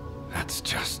 That's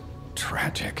just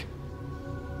tragic.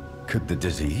 Could the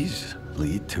disease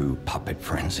lead to puppet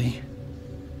frenzy?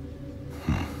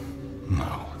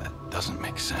 No, that doesn't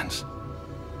make sense.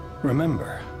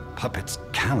 Remember, puppets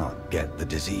cannot get the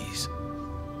disease.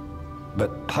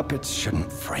 But puppets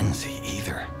shouldn't frenzy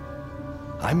either.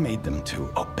 I made them to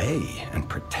obey and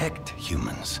protect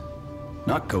humans,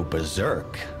 not go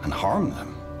berserk and harm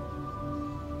them.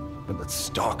 But the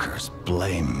stalkers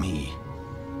blame me.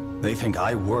 They think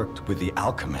I worked with the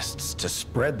alchemists to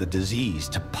spread the disease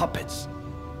to puppets.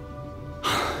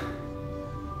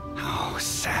 How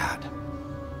sad.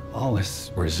 All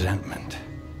this resentment,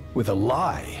 with a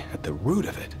lie at the root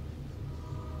of it.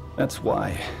 That's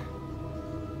why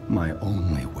my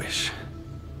only wish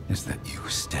is that you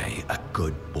stay a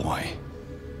good boy.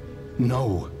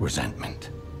 No resentment.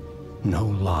 No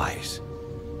lies.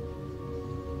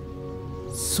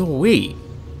 So wait.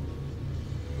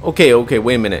 Okay,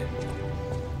 wait a minute.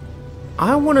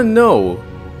 I want to know,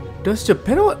 does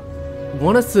Geppetto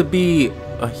want us to be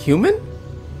a human?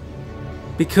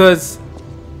 Because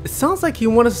it sounds like he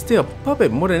wants us to stay a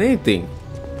puppet more than anything.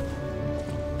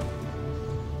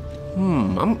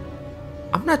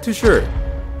 I'm not too sure.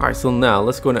 Alright, so now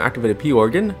let's go and activate a P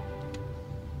organ.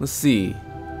 Let's see.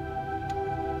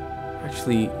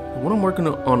 Actually, what I'm working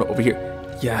on over here.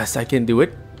 Yes, I can do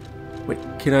it. Wait,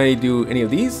 can I do any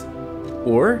of these?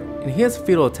 Or enhance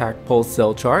fatal attack pulse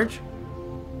cell charge?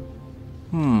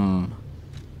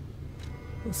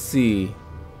 Let's see.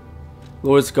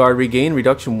 Lowers guard regain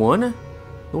reduction 1.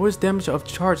 Lowers damage of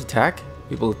charge attack,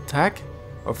 fable attack,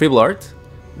 or fable art.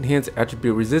 Enhance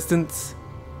attribute resistance.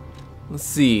 Let's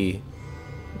see.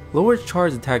 Lower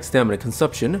charge attack stamina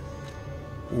consumption.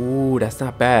 Ooh, that's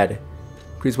not bad.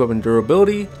 Increase weapon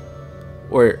durability.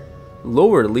 Or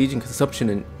lower legion consumption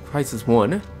in crisis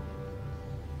 1.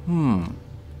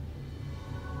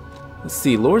 Let's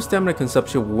see. Lower stamina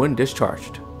consumption when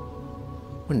discharged.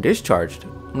 When discharged?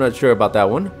 I'm not sure about that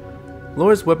one.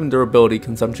 Lowers weapon durability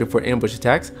consumption for ambush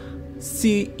attacks.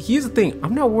 See, here's the thing.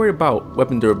 I'm not worried about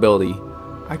weapon durability.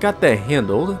 I got that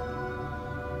handled.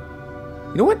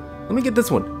 You know what? Let me get this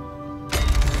one.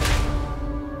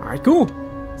 Alright, cool.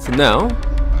 So now,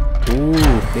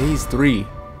 ooh, phase 3.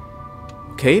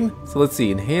 Okay, so let's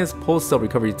see. Enhanced pulse cell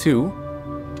recovery 2.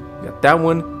 Got that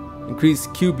one.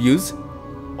 Increased cube use.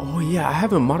 Oh yeah, I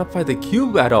haven't modified the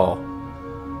cube at all.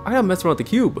 I gotta mess around with the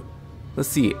cube. Let's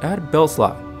see. Add bell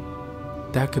slot.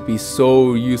 That could be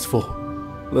so useful.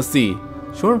 Let's see.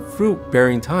 Shorten fruit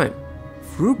bearing time.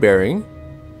 Fruit bearing?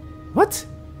 What?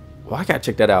 Well, I gotta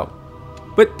check that out.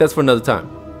 But that's for another time.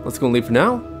 Let's go and leave for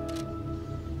now.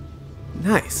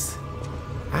 Nice.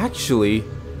 Actually,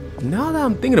 now that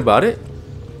I'm thinking about it,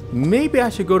 maybe I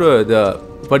should go to the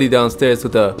buddy downstairs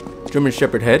with the German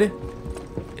Shepherd head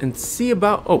and see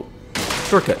about... Oh,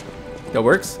 shortcut. That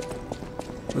works.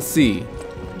 Let's see.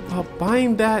 About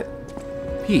buying that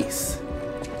piece.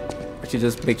 I should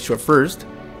just make sure first.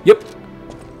 Yep.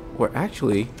 Or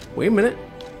actually, wait a minute.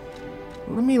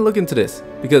 Let me look into this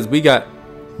because we got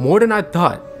more than I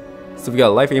thought. So we got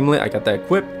a life amulet. I got that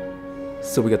equipped.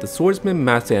 So we got the swordsman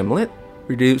master amulet.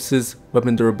 Reduces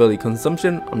weapon durability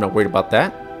consumption. I'm not worried about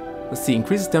that. Let's see.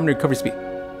 Increases stamina recovery speed.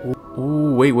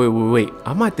 Ooh, wait.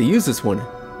 I might have to use this one.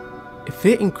 If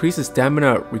it increases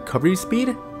stamina recovery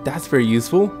speed, that's very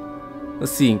useful.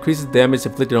 Let's see. Increases damage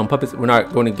inflicted on puppets. We're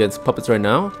not going against puppets right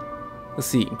now. Let's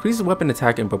see. Increases weapon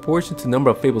attack in proportion to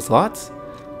number of fable slots.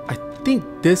 I think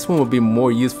this one would be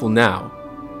more useful now.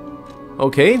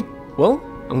 Okay. Well,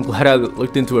 I'm glad I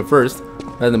looked into it first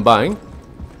rather than buying.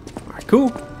 Alright,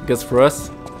 cool. I guess for us,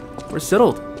 we're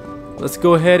settled. Let's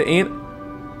go ahead and...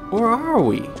 Or are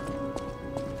we?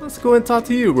 Let's go and talk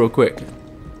to you real quick.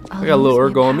 I got a little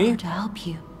ergo on me. To help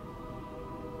you.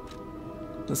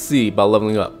 Let's see about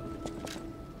leveling up.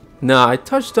 Now, I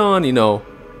touched on, you know,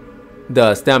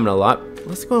 the stamina a lot.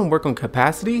 Let's go and work on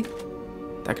capacity.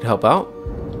 That could help out.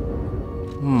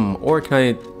 Or can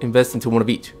I invest into one of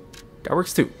each? That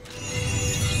works too.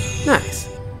 Nice.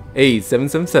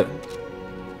 777.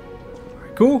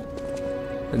 Alright, cool.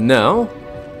 And now,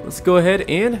 let's go ahead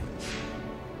and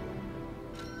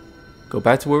go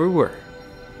back to where we were.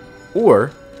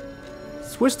 Or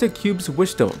switch to Cube's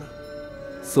Wishstone.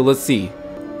 So let's see.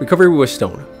 Recovery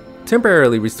Wishstone.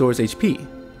 Temporarily restores HP.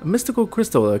 A mystical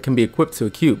crystal that can be equipped to a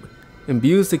cube.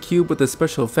 Imbues the cube with a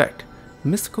special effect. A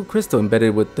mystical crystal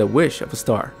embedded with the wish of a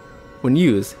star. When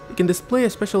used, it can display a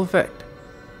special effect.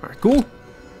 Alright, cool.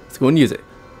 Let's go and use it.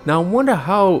 Now I wonder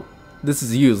how this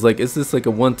is used. Like, is this like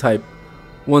a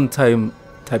one-time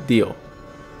type deal?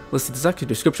 Let's see, there's actually a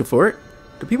description for it.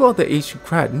 The people at the ancient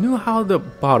craft knew how to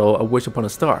bottle a wish upon a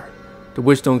star. The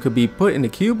wishstone could be put in a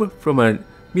cube from a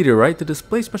meteorite to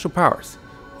display special powers.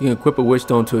 You can equip a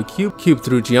wishstone to a cube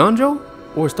through Giandro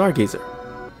or Stargazer.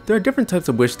 There are different types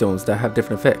of wishstones that have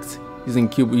different effects. Using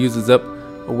cube uses up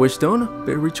a wishstone,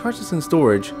 but it recharges in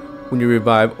storage when you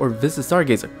revive or visit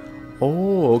Stargazer.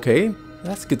 Oh, okay.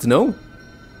 That's good to know.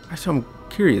 Actually, I'm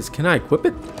curious. Can I equip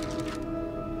it?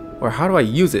 Or how do I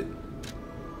use it?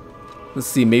 Let's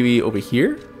see, maybe over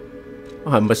here?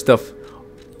 Oh, I have much stuff.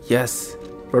 Yes,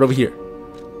 right over here.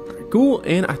 Alright, cool,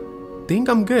 and I think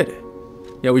I'm good.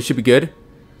 Yeah, we should be good.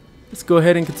 Let's go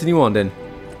ahead and continue on then.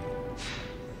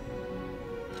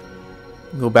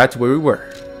 Go back to where we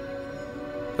were.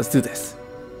 Let's do this.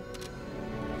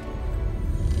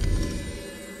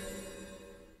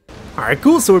 Alright,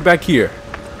 cool, so we're back here.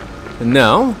 And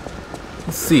now,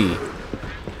 let's see.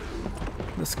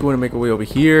 Let's go ahead and make our way over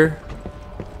here.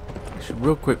 Actually,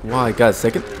 real quick, while I got a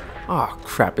second. Oh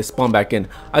crap, it spawned back in.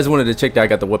 I just wanted to check that I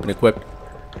got the weapon equipped.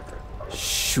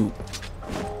 Shoot.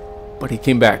 But he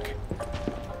came back.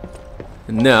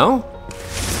 And now,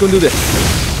 let's go do this.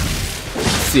 Let's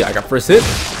see, I got first hit.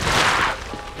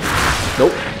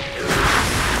 Nope.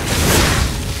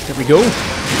 There we go.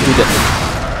 Let's do this.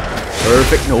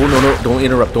 Perfect. No, no, no. Don't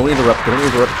interrupt. Don't interrupt. Don't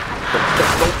interrupt.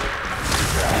 Don't.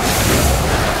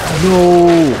 No.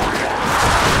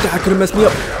 That could have messed me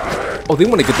up. Oh, they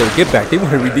want to get their get back. They want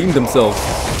to redeem themselves.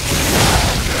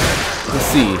 Let's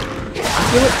see. I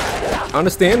feel it. I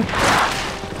understand.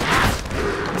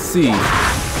 Let's see.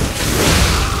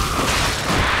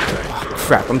 Oh,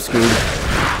 crap. I'm screwed.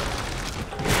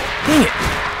 Dang it.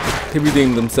 They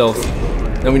redeemed themselves.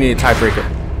 Now we need a tiebreaker.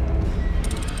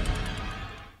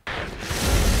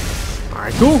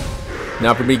 Alright, cool.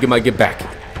 Now for me to get my get back.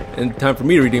 And time for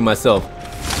me to redeem myself.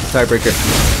 Tiebreaker.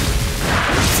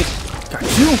 Got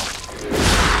you.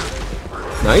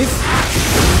 Nice.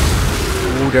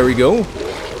 Oh, there we go.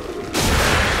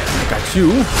 Got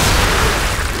you.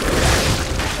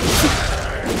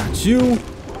 Got you.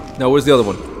 Now where's the other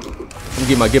one? Let me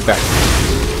get my get back.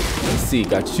 Let's see.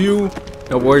 Got you.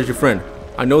 Now where's your friend?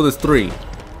 I know there's 3.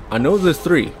 I know there's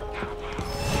 3.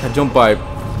 I jumped by a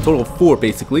total of 4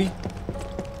 basically.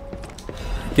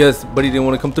 Guess buddy didn't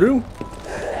want to come through.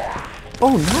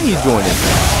 Oh, now you joined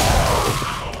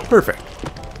it. Perfect.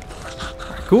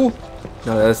 Cool.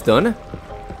 Now that's done.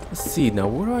 Let's see. Now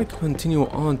where do I continue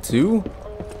on to?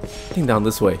 I think down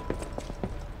this way.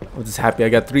 I'm just happy I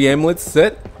got 3 amulets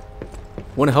set.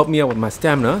 Want to help me out with my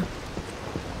stamina.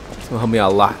 It's gonna help me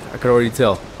out a lot. I could already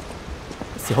tell.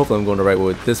 Let's see. Hopefully I'm going the right way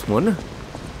with this one.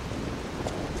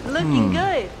 Looking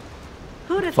good.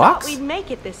 Who'd have thought we'd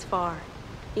make it this far?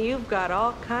 You've got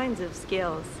all kinds of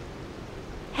skills.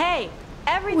 Hey,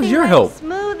 everything your help?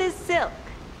 Smooth as silk.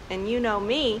 And you know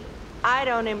me, I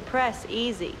don't impress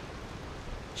easy.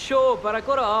 Sure, but I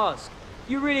gotta ask.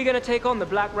 You really gonna take on the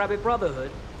Black Rabbit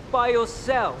Brotherhood by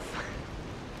yourself?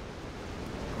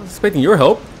 I was expecting your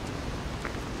help.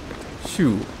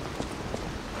 Shoot.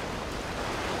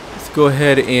 Let's go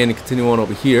ahead and continue on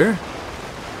over here.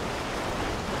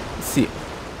 Let's see.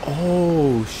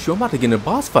 Oh, shoot, I'm about to get in a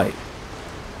boss fight.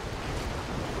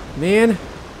 Man,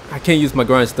 I can't use my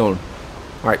grindstone.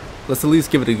 Alright, let's at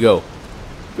least give it a go.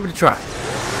 Give it a try.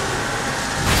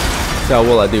 See how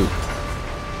well I do.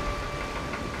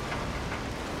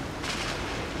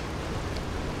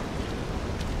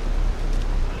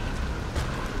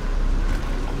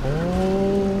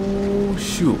 Oh,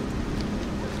 shoot.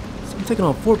 So I'm taking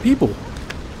on 4 people. You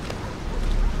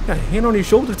got a hand on your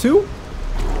shoulder too?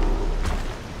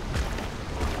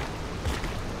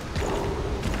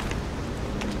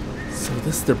 So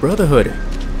this is the Brotherhood.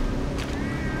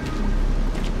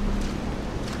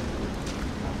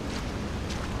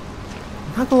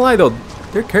 I'm not gonna lie though,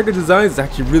 their character design is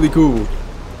actually really cool.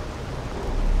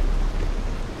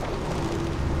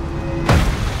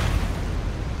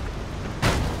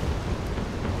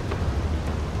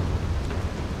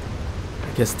 I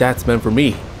guess that's meant for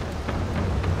me.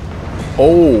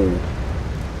 Oh.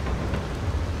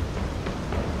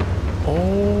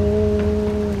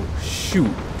 Oh,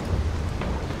 shoot.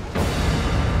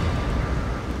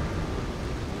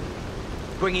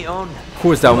 Bring it on. Of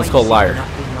course that one's called Liar.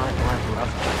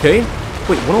 Okay.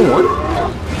 Wait, 1-on-1?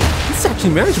 This is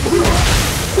actually manageable.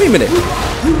 Wait a minute.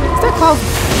 Is that Cloud?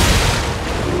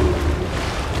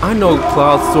 I know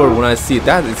Cloud Sword when I see it.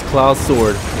 That is Cloud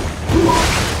Sword.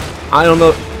 I don't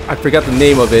know. I forgot the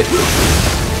name of it.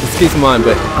 It escapes my mind,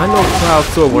 but I know Cloud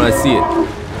Sword when I see it.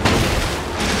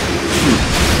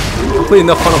 I've played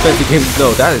enough Final Fantasy games to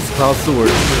know that is Cloud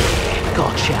Sword.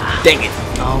 Gotcha. Dang it.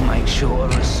 I'll make sure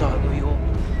to recycle your...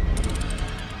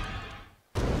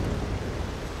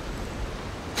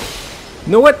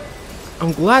 You know what?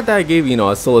 I'm glad that I gave you,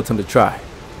 a solo attempt to try.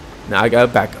 Now I got a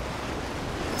backup.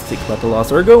 Let's think about the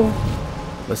Lost Ergo.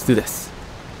 Let's do this.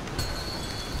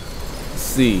 Let's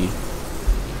see.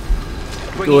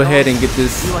 Go ahead and get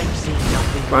this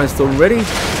grindstone ready.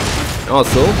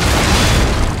 Also,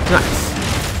 nice.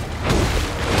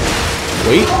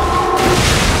 Wait.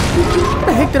 How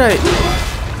the heck did I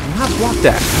not block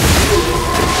that?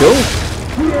 There we go.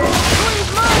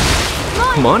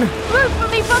 Come on.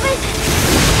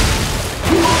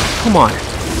 Come on.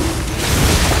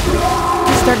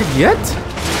 Staggered yet?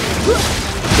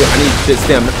 Yeah, I need this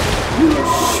stamina.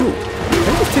 Shoot. Did I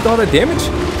just take all that damage?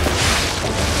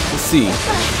 Let's see.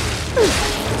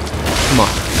 Come on.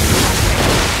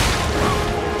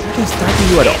 I can't stagger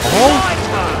you at all?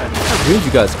 That range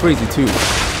you guys crazy too.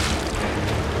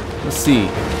 Let's see.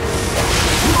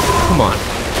 Come on.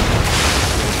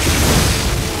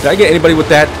 Did I get anybody with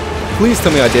that? Please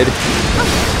tell me I did.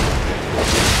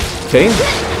 Okay.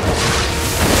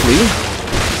 Actually,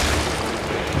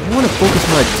 I want to focus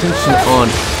my attention on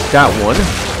that one.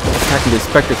 Attacking the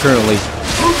Spectre currently.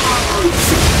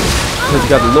 Because he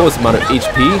got the lowest amount of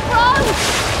HP.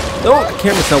 No, the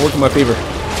camera's not working in my favor.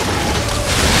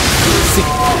 Let's see.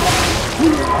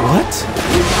 What?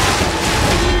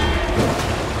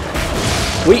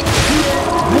 Wait.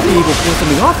 I might be able to pull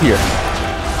something off here.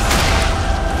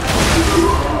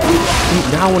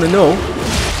 Now I want to know.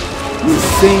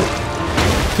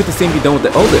 Could the same be done with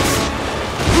the eldest?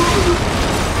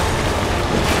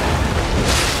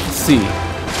 Let's see.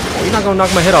 You're not gonna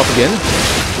knock my head off again.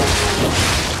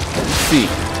 Let's see.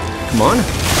 Come on.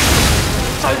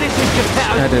 So this is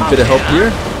Geppetto's Add a bit of help here.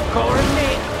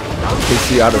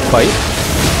 Basically out of fight.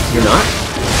 You're not.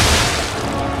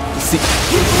 Let's see.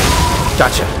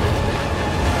 Gotcha.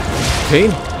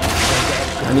 Okay.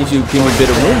 I need you to give me a bit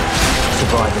of room.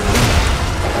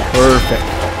 Perfect.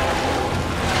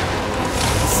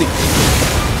 Let's see.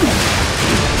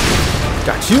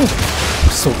 Got you.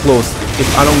 So close. If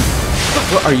I don't...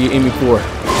 What are you aiming for?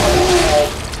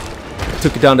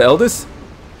 Took it down to Eldest.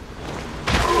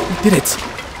 We did it.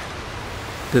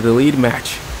 To the lead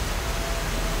match.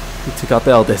 We took out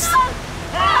the Eldest.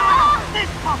 This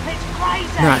puppet's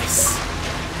crazy. Nice.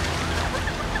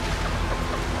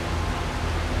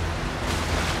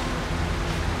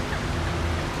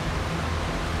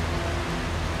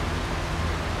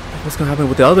 What's gonna happen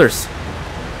with the others?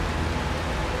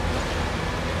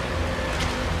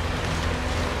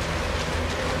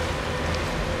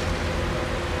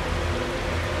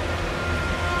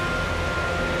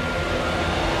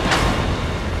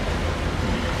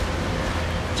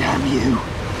 Damn you.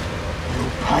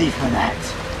 You'll pay for that.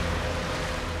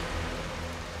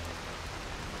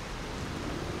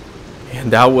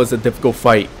 And that was a difficult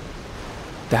fight.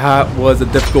 That was a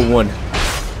difficult one.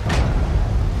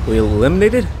 We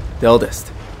eliminated the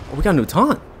Eldest. Oh, we got a new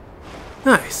taunt.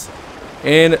 Nice.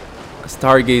 And a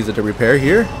Stargazer to repair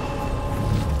here.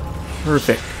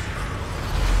 Perfect.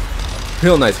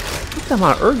 Real nice. Look at the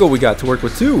amount of Ergo we got to work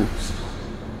with too.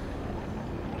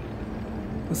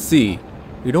 Let's see.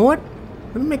 You know what?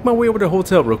 Let me make my way over to the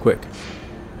hotel real quick.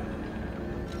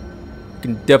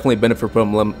 Can definitely benefit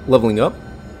from leveling up.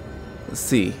 Let's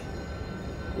see.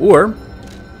 Or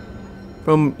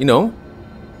from, you know,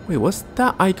 wait, what's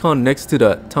that icon next to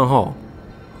the town hall?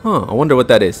 Huh, I wonder what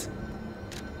that is.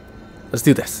 Let's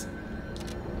do this.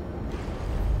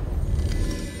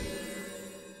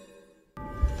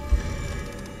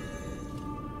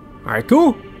 Alright,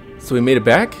 cool. So we made it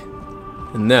back.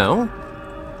 And now,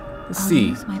 let's see. I'll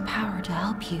use my power to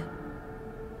help you.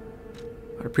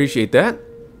 I appreciate that.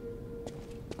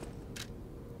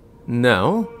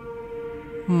 Now,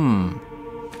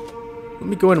 let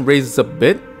me go ahead and raise this up a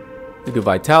bit. We do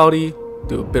vitality,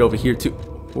 do a bit over here too,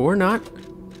 or not.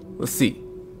 Let's see.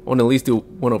 I want to at least do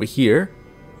one over here.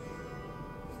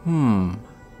 You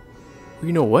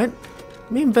know what?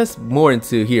 Let me invest more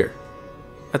into here.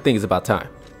 I think it's about time.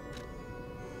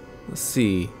 Let's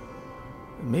see.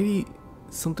 Maybe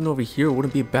something over here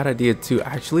wouldn't be a bad idea too,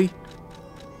 actually.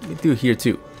 Let me do here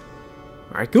too.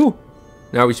 Alright, cool.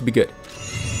 Now we should be good.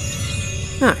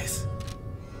 Nice.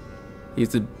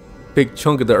 Here's a big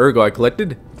chunk of the Ergo I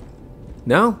collected.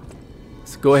 Now,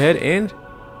 let's go ahead and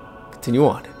continue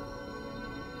on.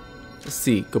 Let's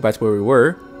see, go back to where we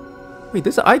were. Wait,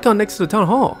 there's an icon next to the town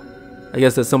hall. I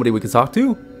guess that's somebody we can talk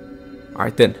to.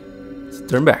 Alright then, let's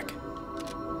turn back.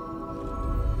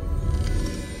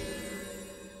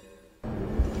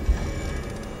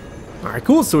 Alright,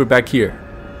 cool, so we're back here.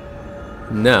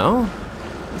 Now,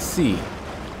 let's see.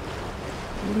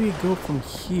 Where do we go from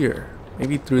here?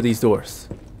 Maybe through these doors.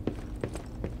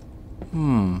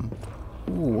 Ooh,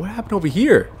 what happened over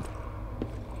here?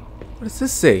 What does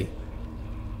this say?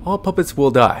 All puppets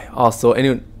will die. Also,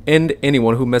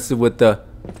 anyone who messes with the...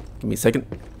 Give me a second.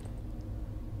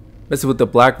 Messes with the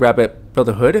Black Rabbit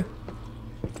Brotherhood.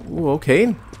 Ooh,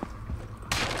 okay.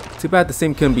 Too bad the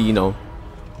same couldn't be, you know,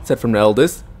 set from the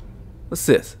Eldest. What's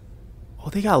this? Oh,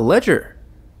 they got a ledger.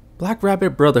 Black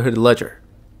Rabbit Brotherhood ledger.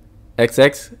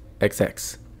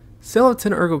 XXXX. Sale of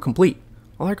 10 Ergo complete.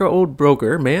 I like our old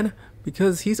broker, man,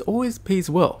 because he's always pays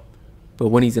well. But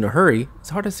when he's in a hurry, it's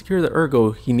hard to secure the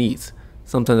Ergo he needs.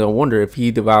 Sometimes I wonder if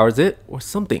he devours it or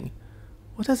something.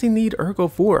 What does he need Ergo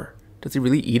for? Does he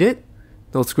really eat it?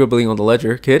 No scribbling on the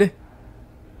ledger, kid.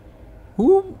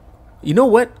 Who? You know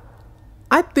what?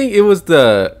 I think it was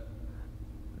the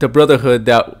Brotherhood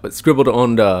that scribbled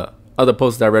on the other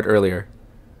post I read earlier.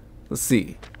 Let's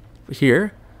see.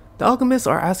 Here, the alchemists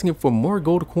are asking for more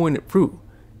gold coin fruit.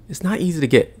 It's not easy to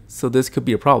get, so this could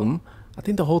be a problem. I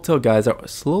think the hotel guys are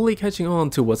slowly catching on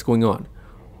to what's going on.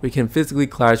 We can physically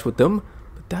clash with them,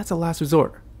 but that's a last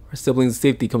resort. Our siblings'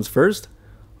 safety comes first.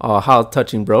 Aw, how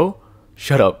touching, bro.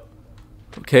 Shut up.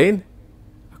 Okay.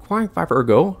 Acquiring 5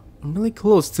 ergo. I'm really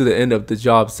close to the end of the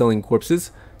job selling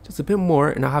corpses. Just a bit more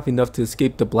and I'll have enough to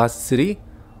escape the blasted city.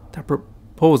 That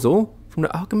proposal from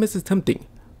the alchemist is tempting.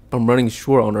 I'm running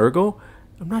short on ergo.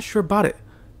 I'm not sure about it.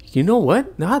 You know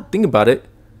what? Now I think about it.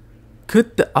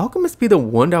 Could the alchemist be the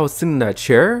one that was sitting in that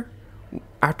chair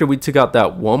after we took out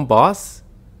that one boss?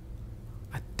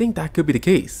 I think that could be the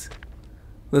case.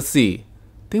 Let's see.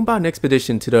 Think about an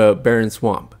expedition to the barren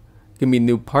swamp. Give me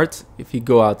new parts if you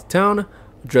go out to town.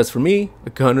 A dress for me, a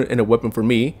gun and a weapon for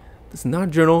me. This is not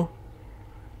a journal.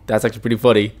 That's actually pretty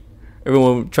funny.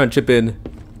 Everyone trying to chip in.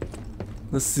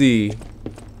 Let's see.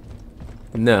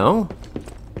 Now,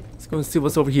 let's go and see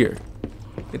what's over here.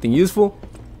 Anything useful?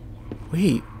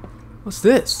 Wait, what's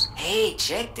this? Hey,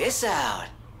 check this out.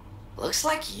 Looks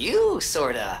like you,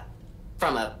 sorta.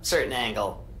 From a certain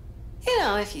angle. You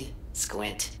know, if you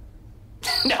squint.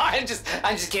 No, I'm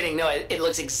just kidding. No, it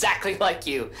looks exactly like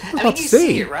you. I mean, you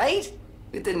see it, right?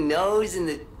 With the nose and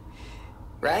the...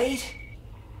 Right?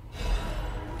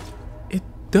 It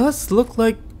does look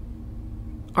like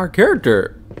our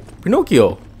character,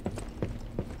 Pinocchio.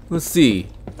 Let's see.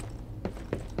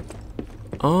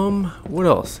 What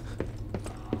else?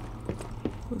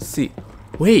 Let's see.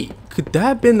 Wait, could that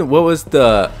have been what was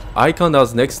the icon that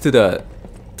was next to the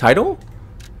title?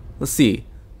 Let's see.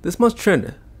 This month's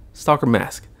trend, stalker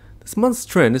mask. This month's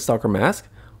trend is stalker mask.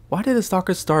 Why did the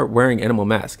stalkers start wearing animal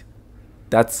masks?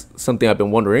 That's something I've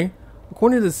been wondering.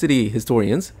 According to the city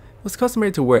historians, it was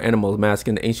customary to wear animal masks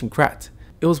in the ancient Krat.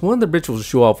 It was one of the rituals to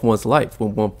show off one's life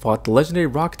when one fought the legendary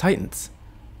rock titans.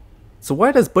 So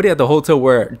why does Buddy at the hotel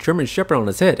wear a German Shepherd on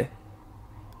his head?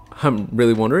 I'm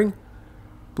really wondering.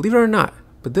 Believe it or not,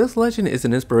 but this legend is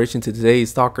an inspiration to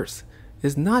today's stalkers.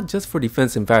 It's not just for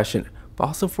defense and fashion, but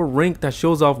also for rank that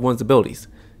shows off one's abilities.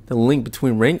 The link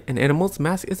between rank and animals'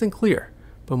 mask isn't clear,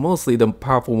 but mostly the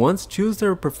powerful ones choose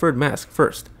their preferred mask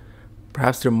first.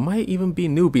 Perhaps there might even be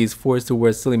newbies forced to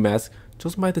wear silly masks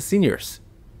chosen by the seniors.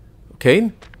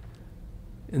 Okay?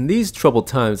 In these troubled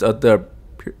times of the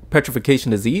petrification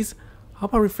disease, how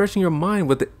about refreshing your mind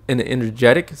with an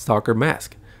energetic stalker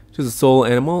mask? Choose a soul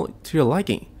animal to your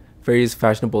liking. Various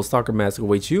fashionable stalker masks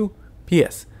await you.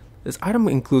 P.S. This item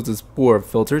includes a spore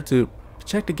filter to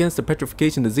protect against the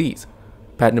petrification disease.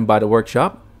 Patented by the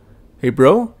workshop. Hey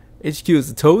bro, HQ is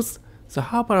the toast, so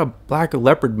how about a black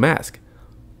leopard mask?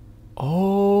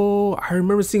 Oh, I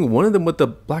remember seeing one of them with the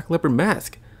black leopard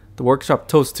mask. The workshop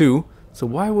toast too, so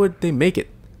why would they make it?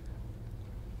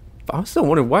 I'm still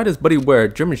wondering, why does Buddy wear a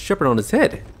German Shepherd on his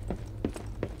head?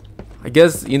 I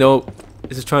guess, you know,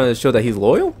 is just trying to show that he's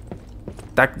loyal?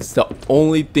 That's the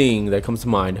only thing that comes to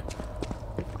mind.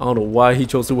 I don't know why he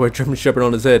chose to wear a German Shepherd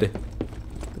on his head.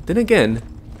 But then again,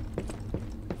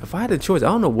 if I had a choice, I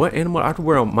don't know what animal I would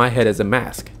wear on my head as a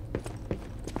mask.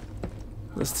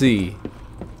 Let's see.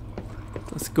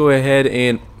 Let's go ahead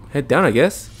and head down, I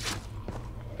guess.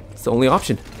 It's the only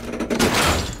option.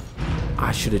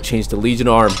 I should have changed the Legion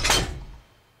arm.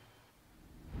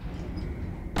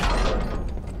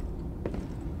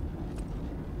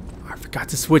 I forgot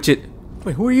to switch it.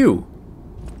 Wait, who are you?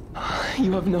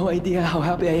 You have no idea how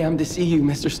happy I am to see you,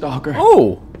 Mr. Stalker.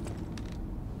 Oh!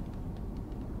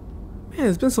 Man,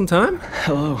 it's been some time.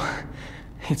 Hello.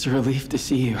 It's a relief to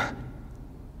see you.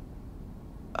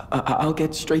 I'll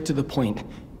get straight to the point.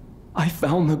 I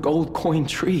found the gold coin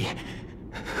tree.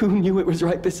 Who knew it was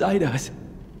right beside us?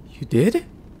 You did?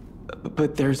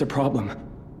 But there's a problem.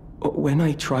 When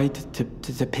I tried to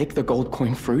pick the gold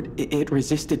coin fruit, it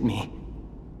resisted me.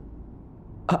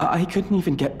 I couldn't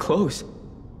even get close.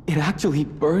 It actually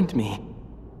burned me.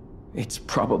 It's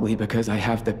probably because I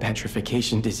have the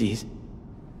petrification disease.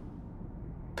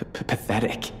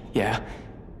 Pathetic, yeah.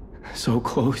 So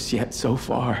close yet so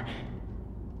far.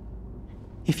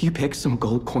 If you pick some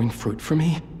gold coin fruit for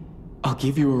me, I'll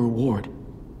give you a reward.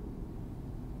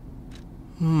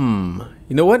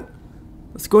 You know what?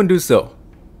 Let's go and do so.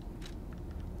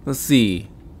 Let's see.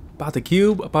 About the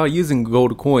cube, about using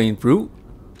gold coin fruit.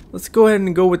 Let's go ahead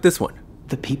and go with this one.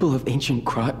 The people of ancient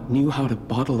Krat knew how to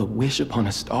bottle a wish upon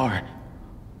a star.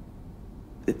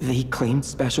 They claimed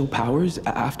special powers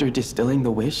after distilling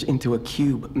the wish into a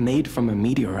cube made from a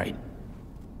meteorite.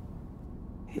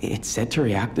 It's said to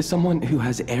react to someone who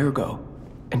has ergo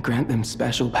and grant them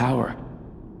special power.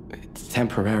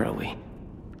 Temporarily.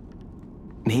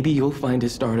 Maybe you'll find a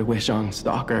star to wish on,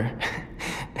 Stalker.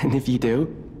 And if you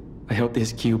do, I hope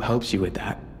this cube helps you with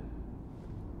that.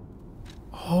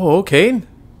 Oh, okay.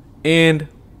 And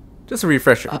just a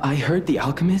refresher. I heard the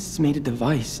alchemists made a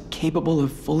device capable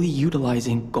of fully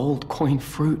utilizing gold coin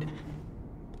fruit.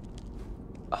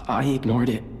 I ignored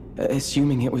it,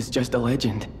 assuming it was just a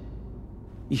legend.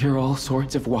 You hear all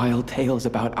sorts of wild tales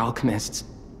about alchemists.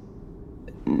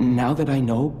 Now that I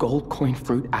know gold coin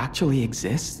fruit actually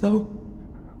exists, though,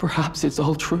 perhaps it's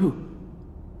all true.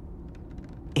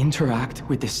 Interact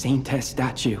with the Saintess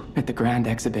statue at the Grand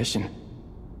Exhibition.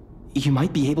 You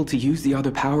might be able to use the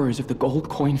other powers of the gold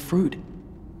coin fruit.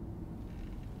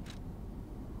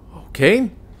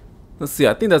 Okay. Let's see,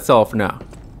 I think that's all for now.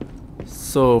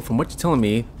 So, from what you're telling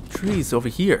me, the tree's over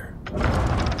here.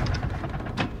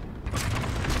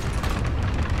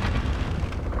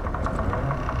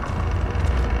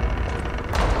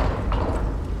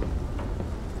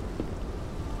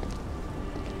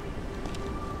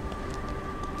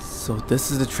 So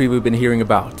this is the tree we've been hearing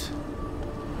about.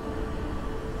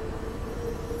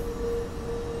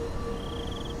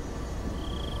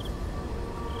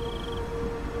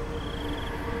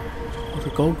 Oh,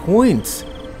 the gold coins.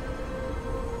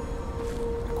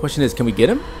 The question is, can we get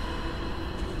them?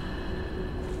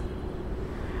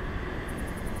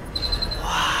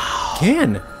 Wow.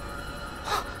 Can.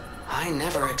 I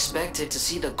never expected to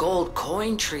see the gold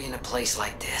coin tree in a place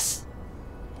like this.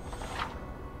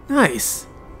 Nice.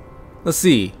 Let's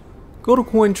see. Gold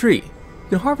coin tree. You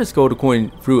can harvest gold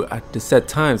coin fruit at the set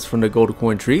times from the gold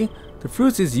coin tree. The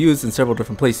fruit is used in several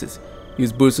different places.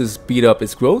 Use boosts to speed up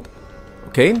its growth.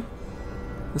 Okay.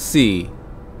 Let's see.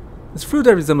 This fruit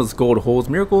that resembles gold holds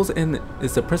miracles and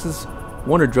is a precious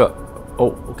wonder drug.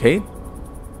 Oh, okay.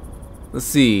 Let's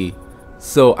see.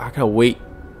 So I gotta wait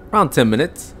around 10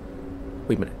 minutes.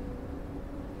 Wait a minute.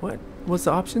 What? What's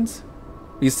the options?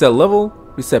 Reset level.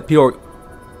 Reset PR.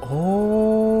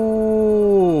 Oh,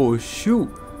 shoot.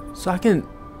 So I can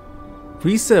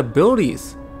reset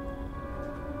abilities.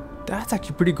 That's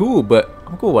actually pretty cool, but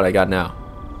I'm cool with what I got now.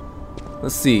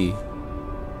 Let's see.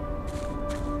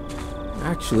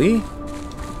 Actually,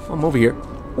 I'm over here.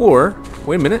 Or,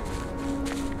 wait a minute.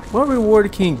 What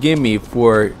reward can you give me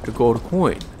for the gold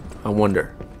coin? I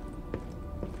wonder.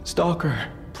 Stalker,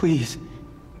 please.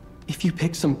 If you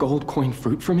pick some gold coin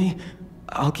fruit for me,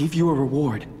 I'll give you a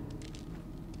reward.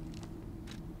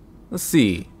 Let's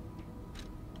see.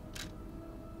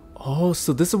 Oh,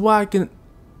 so this is why I can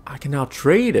now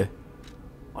trade.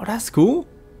 Oh, that's cool.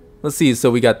 Let's see.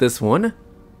 So we got this one.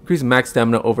 Increase max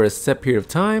stamina over a set period of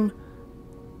time.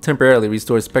 Temporarily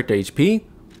restore Spectre HP.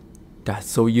 That's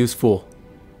so useful.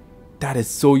 That is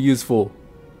so useful.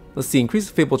 Let's see. Increase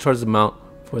the Fable charge amount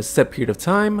for a set period of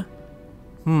time.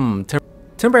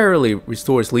 Temporarily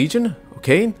restores Legion.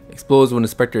 Okay. Explodes when the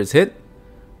Spectre is hit.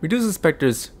 Reduces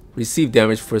Spectre's receive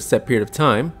damage for a set period of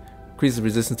time. Increases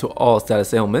resistance to all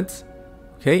status ailments.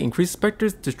 Okay, increase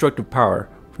Spectre's destructive power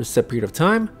for a set period of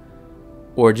time.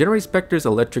 Or generate Spectre's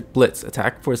electric blitz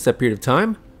attack for a set period of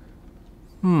time.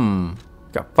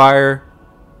 Got fire.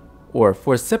 Or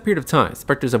for a set period of time,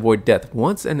 Spectres avoid death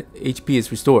once an HP is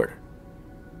restored.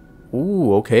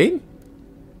 Ooh, okay.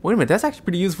 Wait a minute, that's actually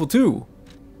pretty useful too.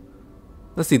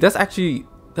 Let's see, that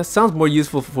sounds more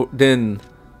useful than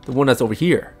the one that's over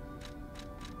here.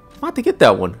 I'm about to get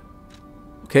that one.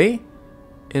 Okay.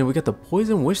 And we got the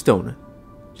Poison Wishstone.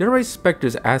 Generates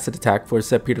Spectre's acid attack for a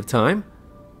set period of time.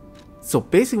 So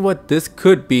basically what this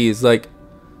could be is like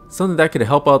something that could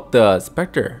help out the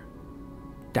Spectre.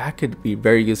 That could be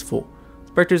very useful.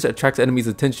 Spectres attracts enemies'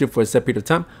 attention for a set period of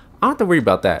time. I don't have to worry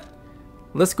about that.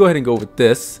 Let's go ahead and go with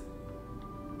this.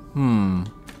 2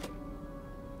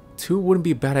 wouldn't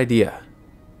be a bad idea.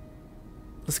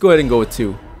 Let's go ahead and go with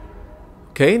 2.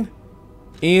 Okay.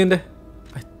 And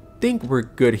I think we're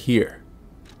good here.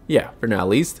 Yeah, for now at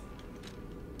least.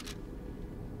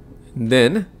 And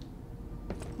then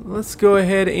let's go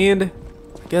ahead and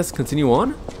I guess continue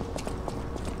on.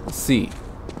 Let's see.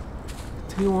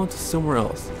 Continue on to somewhere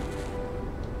else.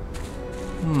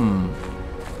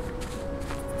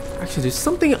 Actually, there's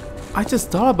something I just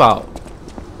thought about.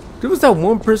 There was that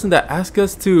one person that asked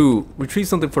us to retrieve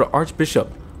something for the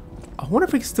Archbishop. I wonder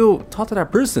if we can still talk to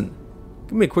that person.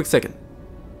 Give me a quick second.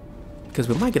 Because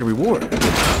we might get a reward.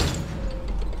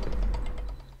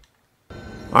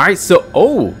 Alright, so,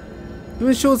 oh!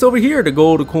 Even shows over here the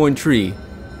gold coin tree.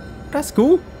 That's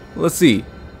cool. Let's see.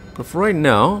 But for right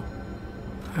now,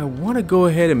 I want to go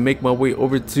ahead and make my way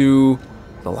over to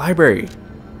the library.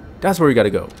 That's where we gotta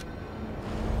go.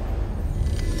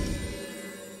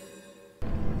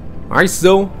 Alright,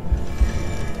 so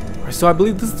I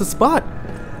believe this is the spot.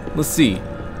 Let's see.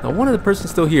 Now one of the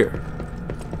person's still here.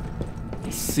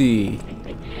 Let's see.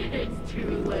 It's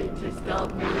too late to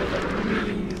stop me with a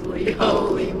measly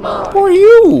holy mark. Who are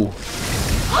you?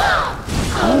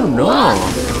 Oh no.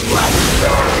 What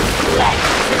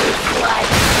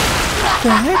the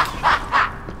heck?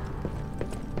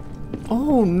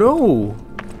 Oh no.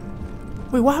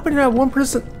 Wait, what happened to that one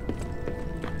person?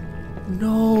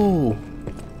 No.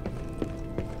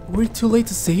 Were we too late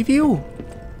to save you?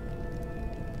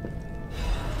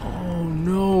 Oh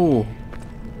no.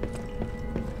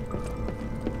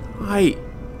 I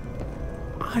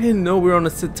didn't know we were on a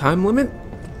set time limit.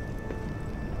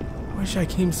 I wish I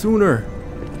came sooner.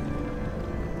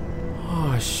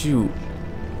 Oh shoot.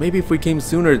 Maybe if we came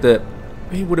sooner, that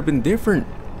maybe it would have been different.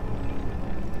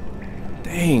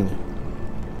 Dang.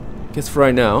 Guess for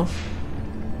right now,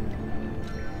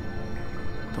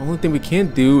 the only thing we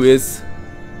can do is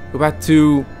go back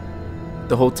to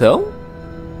the hotel.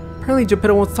 Apparently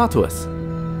Geppetto wants to talk to us.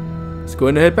 Let's go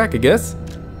ahead and head back, I guess.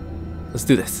 Let's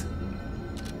do this.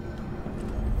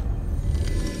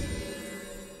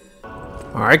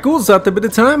 Alright, cool. So after a bit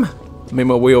of time, I made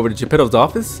my way over to Geppetto's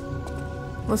office.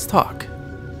 Let's talk.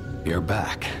 You're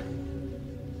back.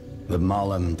 The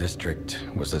Malum district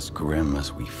was as grim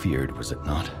as we feared, was it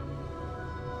not?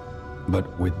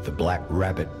 But with the Black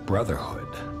Rabbit Brotherhood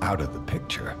out of the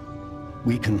picture,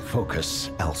 we can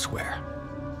focus elsewhere.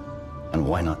 And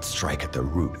why not strike at the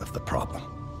root of the problem?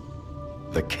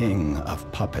 The King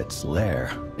of Puppets'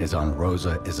 lair is on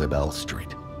Rosa Isabel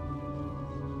Street.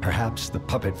 Perhaps the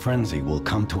puppet frenzy will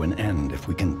come to an end if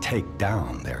we can take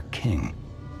down their king.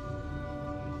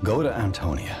 Go to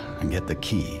Antonia and get the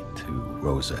key to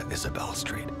Rosa Isabel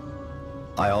Street.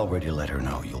 I already let her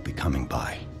know you'll be coming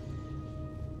by.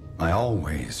 I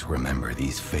always remember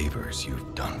these favors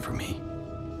you've done for me,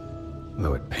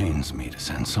 though it pains me to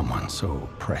send someone so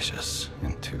precious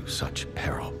into such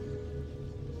peril.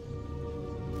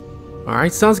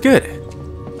 Alright, sounds good.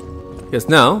 Yes,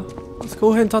 now, let's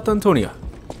go ahead and talk to Antonia.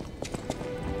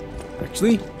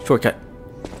 Actually, shortcut.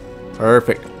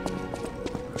 Perfect.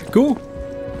 Cool.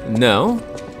 Now,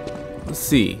 let's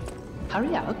see.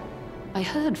 Hurry up. I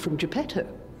heard from Geppetto.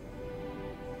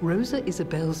 Rosa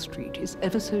Isabel Street is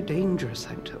ever so dangerous,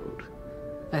 I'm told.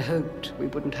 I hoped we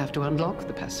wouldn't have to unlock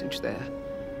the passage there.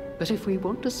 But if we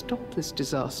want to stop this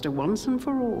disaster once and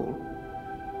for all,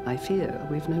 I fear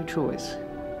we've no choice.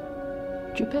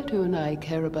 Geppetto and I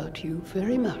care about you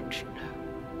very much, you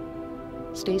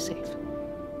know. Stay safe.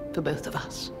 For both of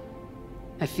us.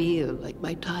 I feel like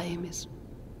my time is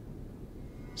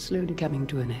slowly coming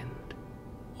to an end.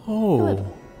 Oh. However,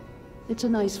 it's a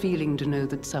nice feeling to know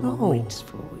that someone waits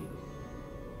for you.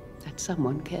 That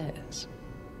someone cares.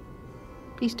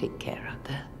 Please take care out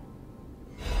there.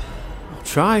 I'll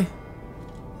try.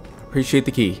 Appreciate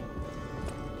the key.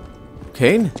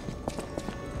 Okay.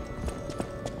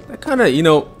 That kind of,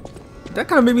 that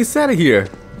kind of made me sad to hear.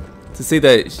 To say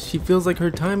that she feels like her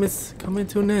time is coming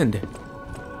to an end.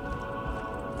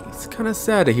 It's kind of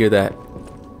sad to hear that.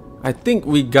 I think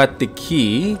we got the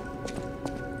key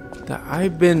that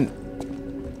I've been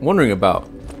wondering about.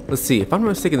 Let's see, if I'm not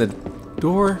mistaken, the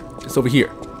door is over here.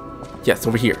 Yes,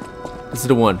 over here. This is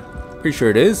the one. Pretty sure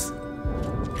it is.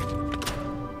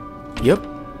 Yep.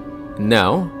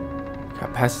 Now,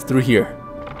 gotta pass through here.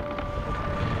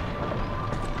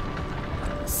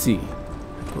 Let's see.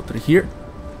 Go through here.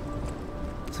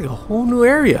 It's like a whole new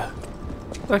area.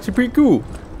 It's actually pretty cool.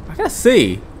 I gotta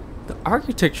say, the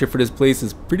architecture for this place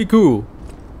is pretty cool.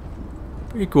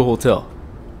 Pretty cool hotel.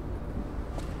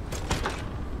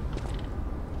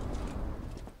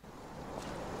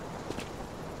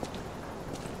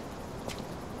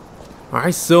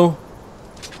 Alright, so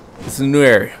this is a new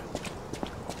area.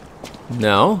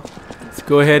 Now, let's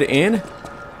go ahead and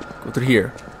go through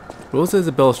here. Rosa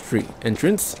Isabel Street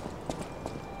entrance.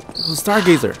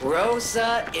 Stargazer.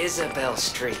 Rosa Isabel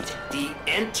Street, the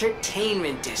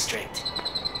entertainment district.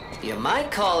 You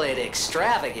might call it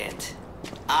extravagant.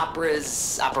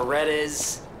 Operas,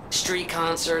 operettas, street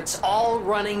concerts, all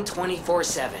running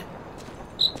 24/7.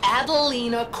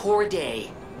 Adelina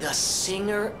Corday, the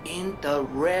singer in the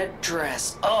red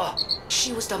dress. Oh,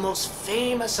 she was the most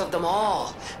famous of them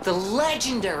all. The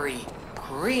legendary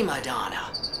prima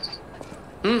donna.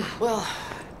 Well,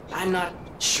 I'm not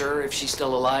sure if she's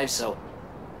still alive, so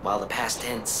while the past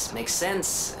tense makes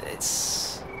sense,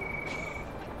 it's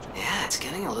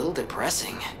getting a little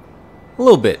depressing. A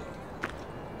little bit.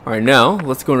 Alright, now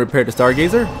let's go and repair the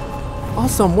Stargazer.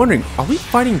 Also, I'm wondering, are we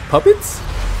fighting puppets?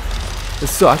 If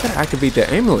so, I gotta activate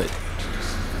the amulet.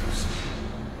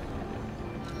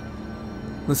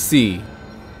 Let's see.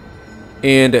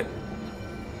 And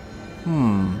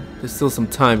there's still some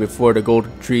time before the gold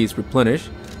trees replenish.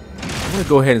 I'm gonna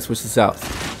go ahead and switch this out.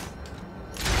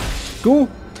 Cool.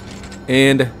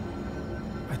 And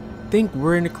I think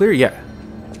we're in the clear. Yeah.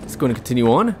 Let's go and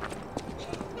continue on.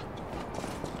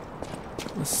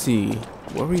 Let's see.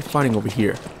 What are we finding over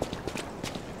here?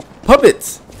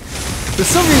 Puppets! For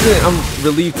some reason, I'm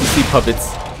relieved to see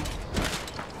puppets.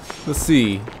 Let's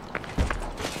see.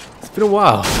 It's been a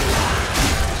while.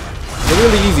 They're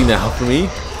really easy now for me.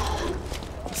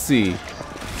 Let's see.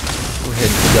 Go ahead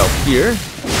and get out here.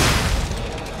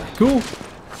 Cool.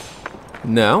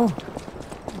 Now,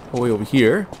 all the way over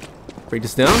here. Break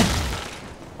this down.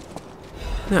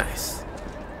 Nice.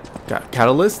 Got a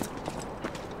catalyst.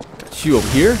 Got you over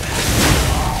here.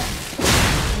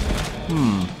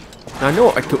 I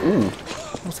know I could. Ooh.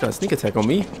 Almost got a sneak attack on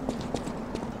me.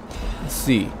 Let's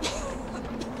see.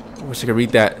 I wish I could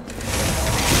read that.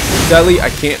 Sadly, I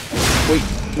can't. Wait.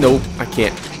 No, I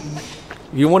can't. If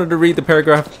you wanted to read the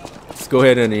paragraph, just go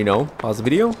ahead and, you know, pause the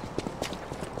video.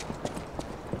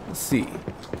 Let's see.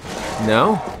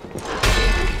 Now.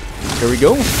 Here we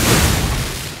go.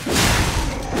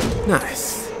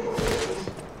 Nice.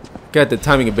 Got the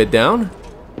timing a bit down.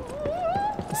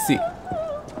 Let's see.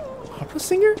 Opera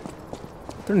singer?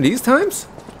 During these times?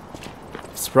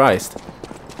 I'm surprised.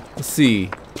 Let's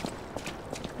see.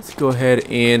 Let's go ahead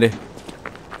and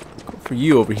go for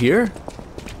you over here.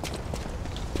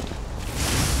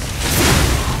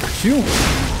 You.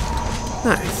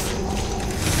 Nice.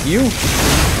 You.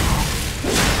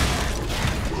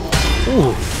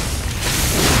 Ooh.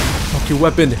 Fuck your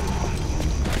weapon.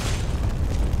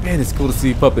 Man, it's cool to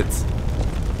see puppets.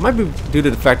 Might be due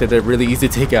to the fact that they're really easy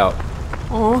to take out.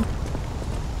 Aw.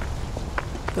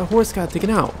 The horse got taken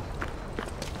out.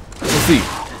 Let's see.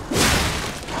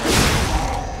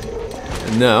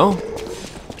 And now,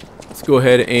 let's go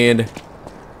ahead and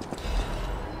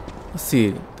let's see.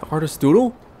 The artist's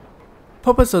doodle.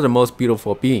 Puppets are the most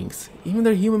beautiful beings. Even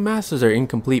their human masters are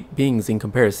incomplete beings in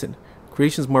comparison.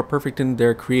 Creations more perfect than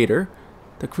their creator.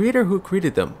 The creator who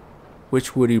created them.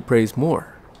 Which would you praise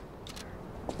more?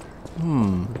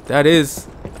 That is,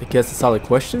 I guess, a solid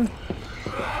question.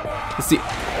 Let's see.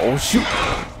 Oh shoot!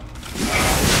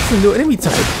 It's a new enemy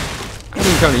type. I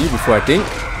haven't encountered you before, I think.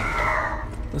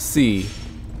 Let's see.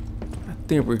 I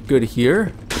think we're good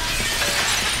here.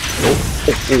 Nope.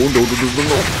 Oh, no.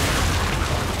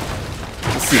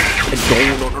 Let's see.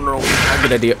 No. Not a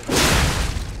good idea.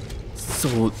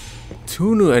 So,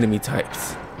 2 new enemy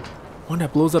types. One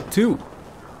that blows up too.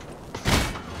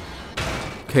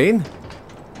 Okay.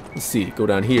 Let's see. Go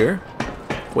down here.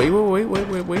 Wait.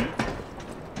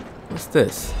 What's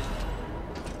this?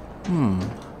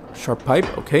 Sharp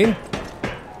pipe. Okay.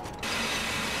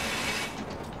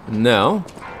 Now,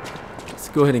 let's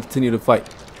go ahead and continue to fight.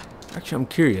 Actually, I'm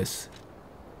curious.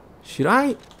 Should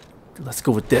I? Let's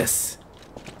go with this.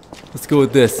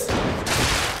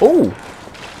 Oh,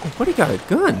 what? He got a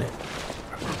gun.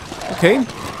 Okay.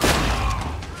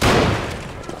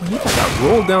 Oh, he got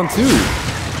rolled down too.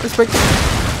 Respect.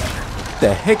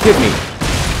 The heck hit me?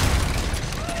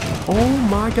 Oh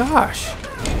my gosh.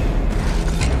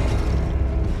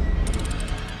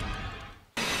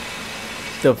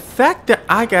 The fact that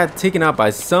I got taken out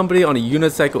by somebody on a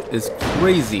unicycle is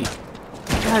crazy.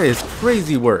 That is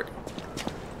crazy work.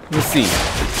 Let's see.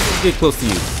 Let's get close to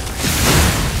you.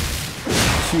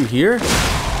 Shoot here.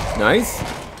 Nice.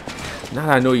 Now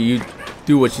that I know you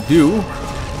do what you do.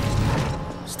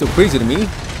 Still crazy to me. No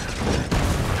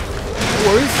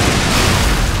worries.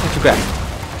 Watch your back.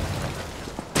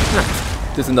 Nice.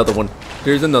 There's another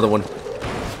one.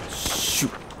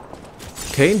 Shoot.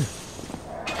 Okay.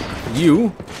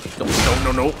 You. No.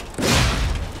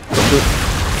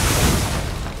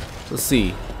 Let's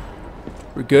see.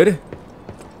 We're good.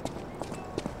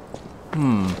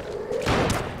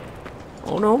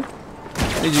 Oh no.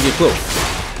 Did you get close?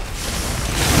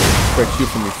 Protect you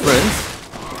from your friends.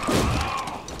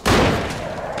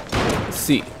 Let's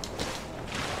see.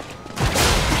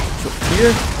 Over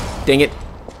here. Dang it.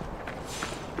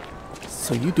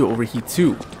 So you do overheat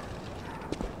too.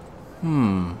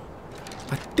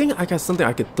 I think I got something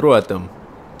I could throw at them.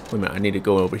 Wait a minute, I need to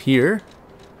go over here.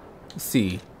 Let's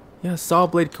see. Yeah, saw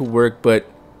blade could work, but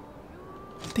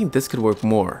I think this could work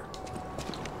more.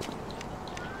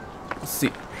 Let's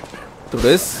see. Throw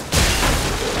this.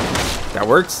 That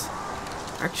works.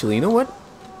 Actually, you know what?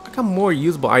 I got more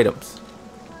usable items.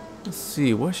 Let's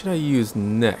see. What should I use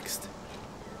next?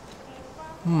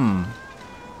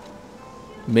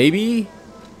 Maybe,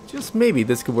 just maybe,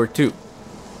 this could work too.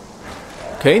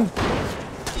 Okay.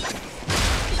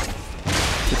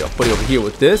 Take our buddy over here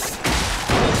with this.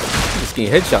 I'm just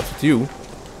getting headshots with you.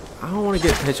 I don't want to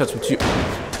get headshots with you.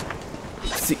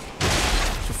 Let's see.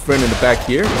 Put your friend in the back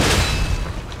here.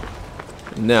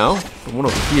 And now, one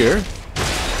over here.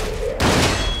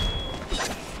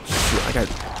 Shoot, I got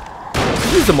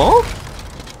Use them all?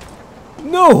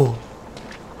 No!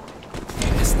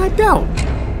 I sniped out.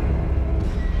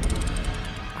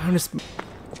 I understand.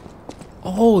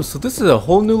 Oh, so this is a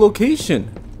whole new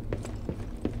location.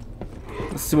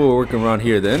 Let's see what we're working around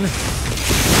here then.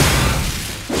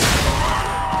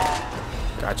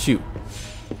 Got you.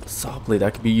 Saw blade,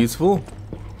 that could be useful.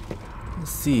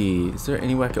 Let's see. Is there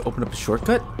any way I can open up a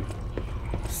shortcut?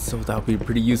 So that would be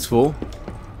pretty useful.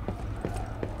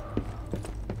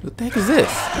 What the heck is this?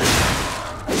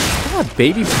 Is that a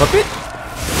baby puppet?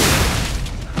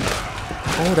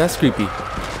 Oh, that's creepy.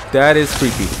 That is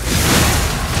creepy.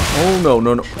 Oh no,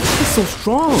 no, no. He's so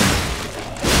strong.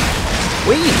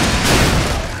 Wait.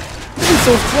 He's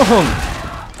so strong.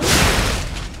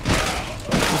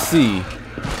 Let's see.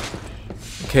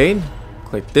 Okay.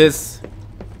 Click this.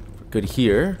 We're good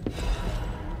here.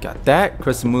 Got that.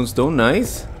 Crescent Moonstone.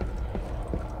 Nice.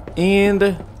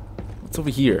 And what's over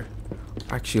here?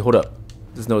 Actually, hold up.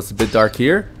 Just notice it's a bit dark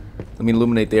here. Let me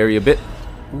illuminate the area a bit.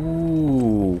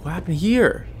 Ooh, what happened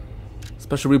here?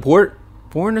 Special report.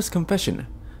 Foreigner's confession.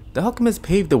 The alchemist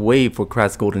paved the way for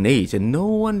Krat's golden age, and no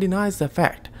one denies that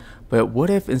fact. But what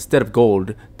if instead of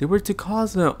gold, they were to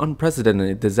cause an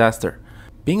unprecedented disaster?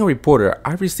 Being a reporter,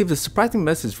 I received a surprising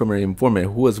message from an informant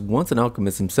who was once an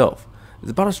alchemist himself.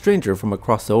 It's about a stranger from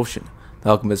across the ocean, the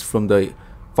alchemist from the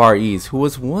Far East, who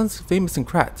was once famous in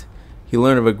Krat. He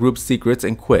learned of a group's secrets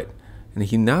and quit, and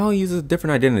he now uses a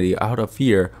different identity out of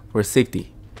fear for his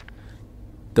safety.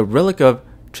 The relic of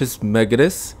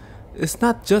Trismegistus is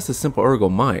not just a simple ergo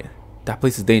mine. That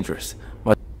place is dangerous.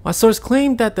 My source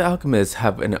claimed that the alchemists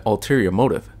have an ulterior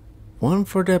motive. One not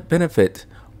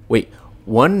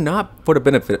for the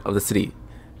benefit of the city,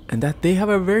 and that they have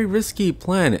a very risky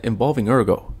plan involving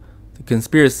ergo. The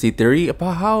conspiracy theory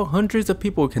about how hundreds of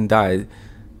people can die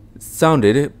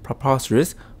sounded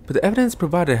preposterous, but the evidence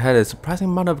provided had a surprising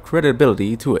amount of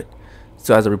credibility to it.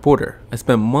 So as a reporter, I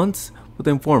spent months with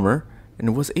the informer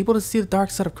and was able to see the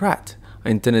dark side of Krat. I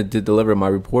intended to deliver my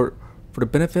report for the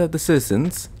benefit of the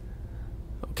citizens.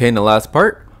 Okay, in the last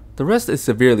part, the rest is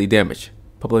severely damaged.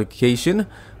 Publication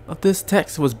of this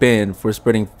text was banned for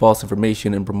spreading false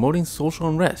information and promoting social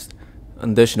unrest.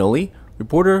 Additionally,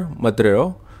 reporter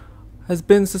Madero has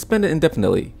been suspended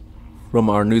indefinitely from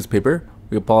our newspaper.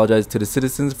 We apologize to the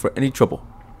citizens for any trouble.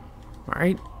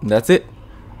 Alright, that's it.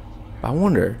 I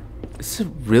wonder, is it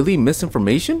really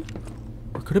misinformation?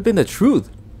 Or could it have been the truth?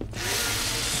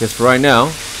 I guess for right now,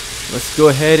 let's go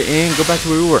ahead and go back to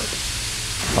where we were.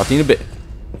 Talk to you in a bit.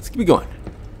 Let's keep it going.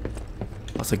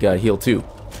 Also got heal too.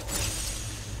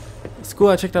 It's cool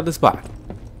I checked out this spot.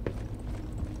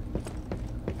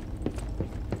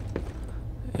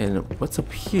 And what's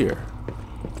up here?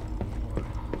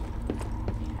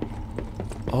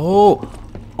 Oh,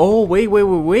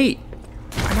 wait.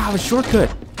 I now have a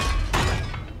shortcut.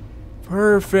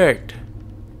 Perfect.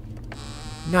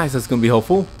 Nice, that's gonna be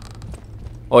helpful.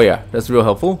 Oh yeah, that's real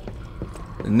helpful.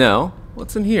 And now,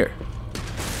 what's in here?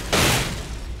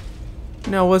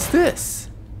 Now what's this?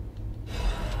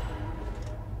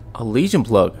 A Legion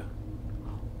plug.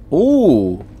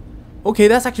 Oh, okay,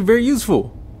 that's actually very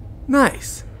useful.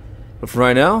 Nice. But for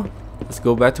right now, let's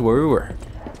go back to where we were.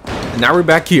 And now we're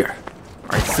back here.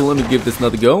 Alright, so let me give this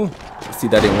another go. Let's see,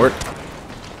 that didn't work.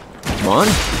 Come on.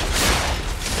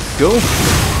 Go.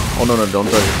 Oh no, don't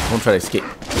try to escape.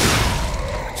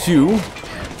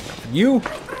 You.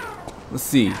 Let's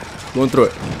see. Going through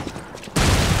it.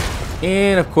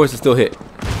 And of course it still hit.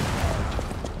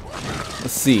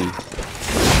 Let's see.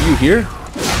 You here?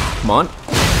 Come on.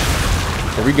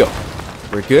 There we go.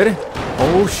 We're good.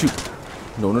 Oh shoot.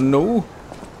 No.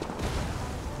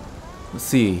 Let's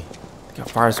see. Got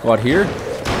fire squad here.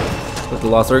 With the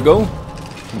lost ergo.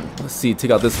 Let's see.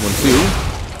 Take out this one too.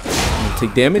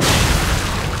 Take damage.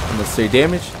 Unnecessary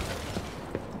damage.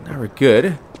 Now we're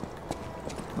good.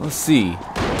 Let's see.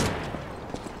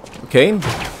 Okay.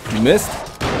 You missed.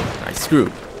 I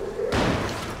screwed.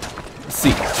 Let's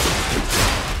see.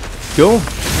 Go.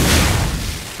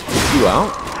 Take you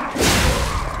out.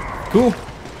 Cool.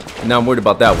 And now I'm worried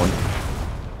about that one.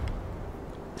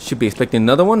 Should be expecting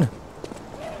another one.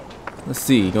 Let's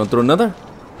see. You gonna throw another?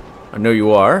 I know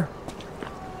you are.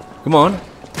 Come on.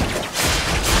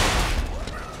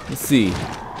 Let's see.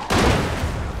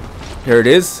 Here it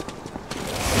is.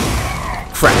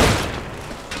 Crap.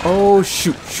 Oh,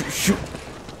 shoot.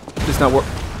 Does not work.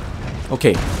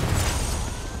 Okay.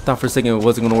 Thought for a second it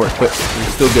wasn't gonna work, but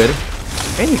it's still good.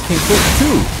 And you came close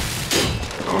too.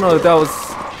 I don't know if that was,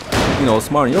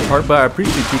 smart on your part, but I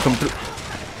appreciate you coming through.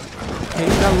 Okay,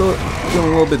 got doing a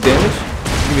little bit of damage.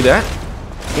 Give me that.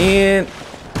 And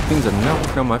things are not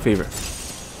working out in my favor.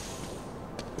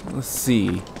 Let's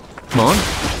see. Come on.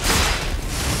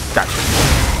 Gotcha.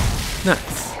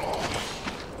 Nice.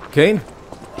 Okay.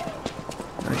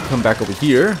 I can come back over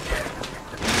here.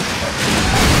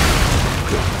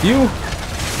 Good. You.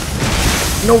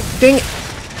 No, dang it.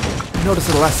 I noticed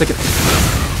at the last second.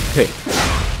 Okay.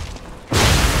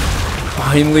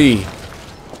 Finally.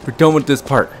 We're done with this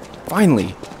part.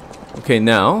 Finally. Okay,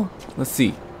 now, let's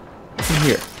see. What's in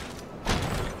here?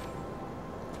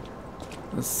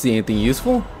 Let's see, anything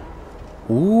useful?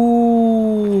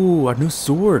 Ooh, a new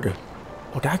sword.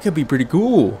 Oh, that could be pretty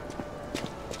cool.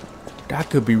 That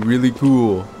could be really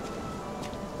cool.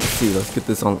 Let's see, let's get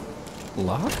this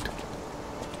unlocked.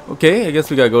 Okay, I guess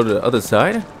we gotta go to the other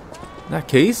side. In that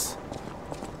case,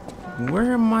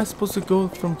 where am I supposed to go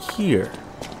from here?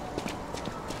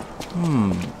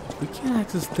 We can't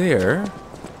access there.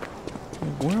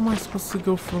 Where am I supposed to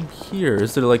go from here?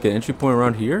 Is there like an entry point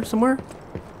around here somewhere?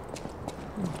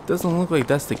 It doesn't look like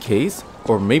that's the case.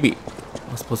 Or maybe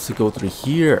I'm supposed to go through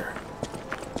here.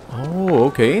 Oh,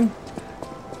 okay.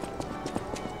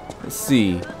 Let's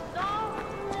see.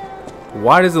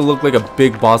 Why does it look like a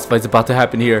big boss fight's about to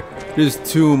happen here? There's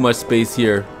too much space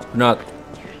here. Not,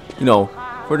 you know,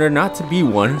 for there not to be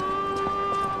one.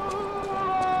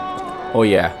 Oh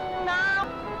yeah.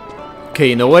 Okay,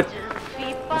 you know what?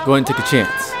 Go ahead and take a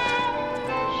chance.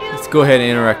 Let's go ahead and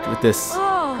interact with this.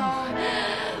 Oh,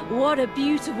 what a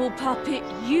beautiful puppet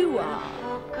you are.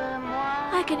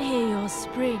 I can hear your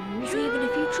springs even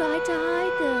if you try to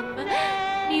hide them.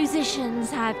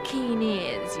 Musicians have keen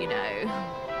ears, you know.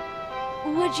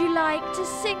 Would you like to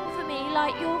sing for me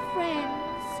like your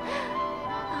friends?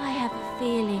 I have a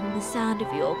feeling the sound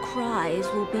of your cries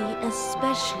will be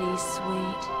especially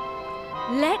sweet.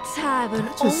 Let's have an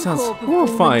encore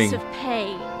performance of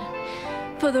Pain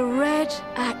for the Red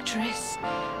Actress,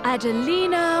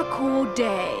 Adelina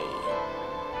Corday.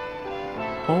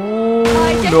 Oh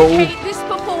I no! dedicate this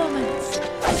performance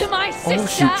to my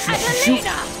sister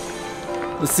Adelina.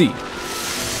 Let's see.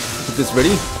 Get this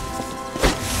ready.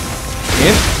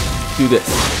 And do this.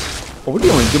 Oh, we're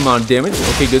dealing a good amount of damage.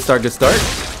 Okay, good start, good start.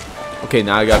 Okay,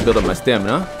 now I gotta build up my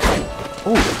stamina.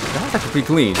 Oh, that was actually pretty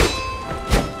clean.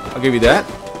 I'll give you that.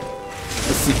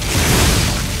 Let's see.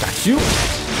 Got you.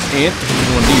 And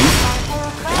one of these.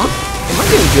 Am I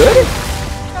getting good?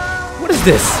 What is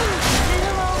this?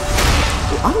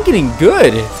 Oh, I'm getting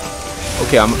good.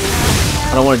 Okay, I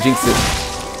don't want to jinx it.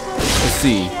 Let's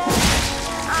see.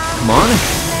 Come on.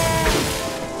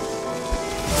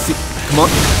 Let's see. Come on.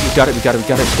 We got it. We got it. We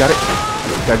got it. We got it.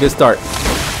 We got a good start.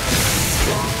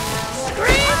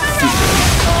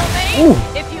 Ooh.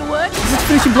 Is this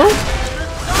finishing blow?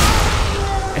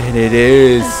 And it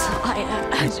is.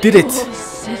 I did it.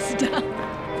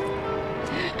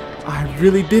 I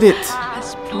really did it.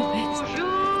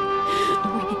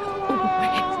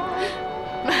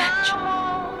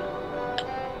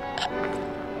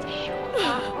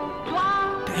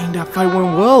 Dang, that fight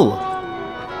went well.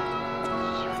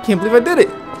 I can't believe I did it.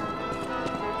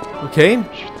 Okay.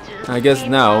 I guess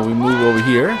now we move over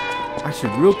here.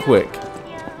 Actually, real quick.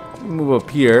 Move up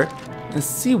here and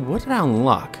see, what did I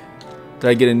unlock? Did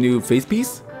I get a new face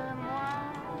piece?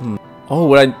 Oh,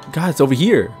 what I got is over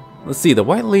here. Let's see, the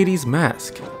White Lady's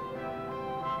mask.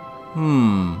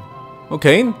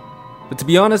 Okay, but to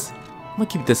be honest, I'm gonna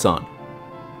keep this on.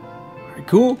 Alright,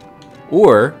 cool.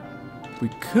 Or we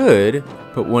could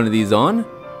put one of these on.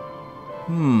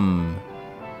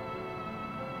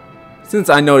 Since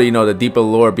I know, you know, the deeper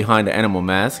lore behind the animal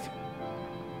mask.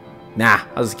 Nah,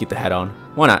 I'll just keep the hat on.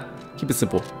 Why not? Keep it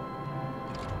simple.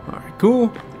 Alright,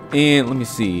 cool. And let me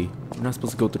see. We're not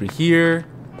supposed to go through here.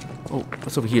 Oh,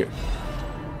 what's over here?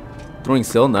 Throwing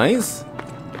cell, nice.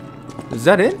 Is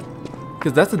that it?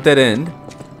 Because that's a dead end.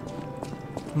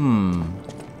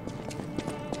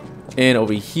 And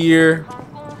over here,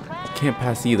 can't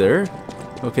pass either.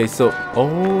 Okay, so,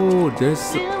 oh, there's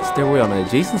a stairway on the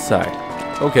adjacent side.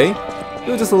 Okay, it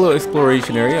was just a little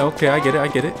exploration area. Okay, I get it, I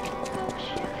get it.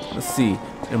 Let's see.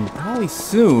 And probably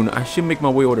soon, I should make my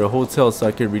way over to the hotel so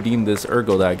I can redeem this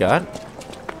ergo that I got.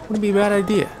 Wouldn't be a bad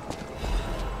idea.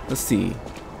 Let's see.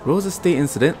 Rose Estate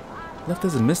incident left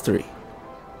as a mystery.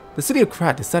 The city of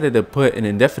Krat decided to put an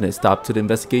indefinite stop to the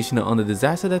investigation on the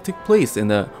disaster that took place in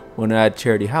the One-Ad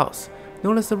charity house,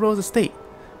 known as the Rose Estate.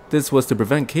 This was to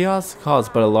prevent chaos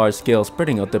caused by the large-scale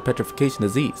spreading of the petrification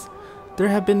disease. There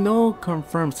have been no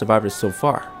confirmed survivors so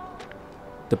far.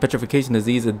 The petrification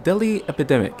disease is a deadly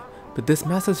epidemic, but this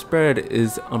massive spread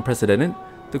is unprecedented.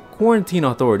 The quarantine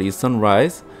authorities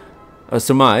surmise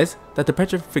that the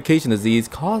petrification disease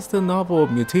caused a novel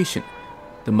mutation.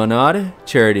 The One-Ad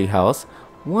charity house,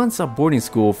 once a boarding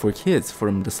school for kids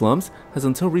from the slums, has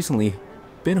until recently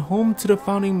been home to the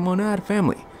founding Monad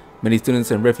family, many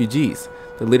students and refugees.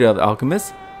 The leader of the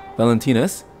alchemists,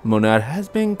 Valentinus Monad, has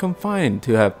been confined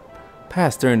to have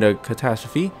passed during the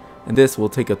catastrophe, and this will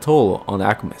take a toll on the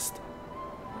alchemist.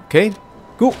 Okay,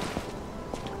 cool.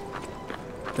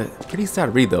 But pretty sad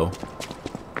to read though.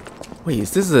 Wait,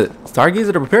 is this a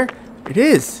stargazer to repair? It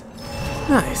is!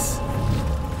 Nice.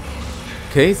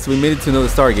 Okay, so we made it to another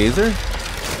stargazer.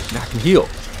 Now I can heal.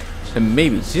 And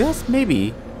maybe, just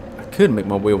maybe, I could make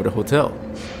my way over to the hotel.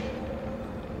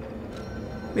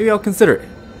 Maybe I'll consider it.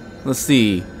 Let's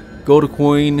see. Gold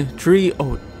coin tree.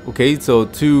 Oh, okay, so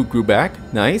 2 grew back.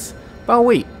 Nice. But I'll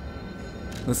wait.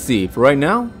 Let's see. For right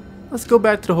now, let's go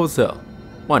back to the hotel.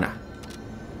 Why not?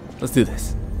 Let's do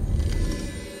this.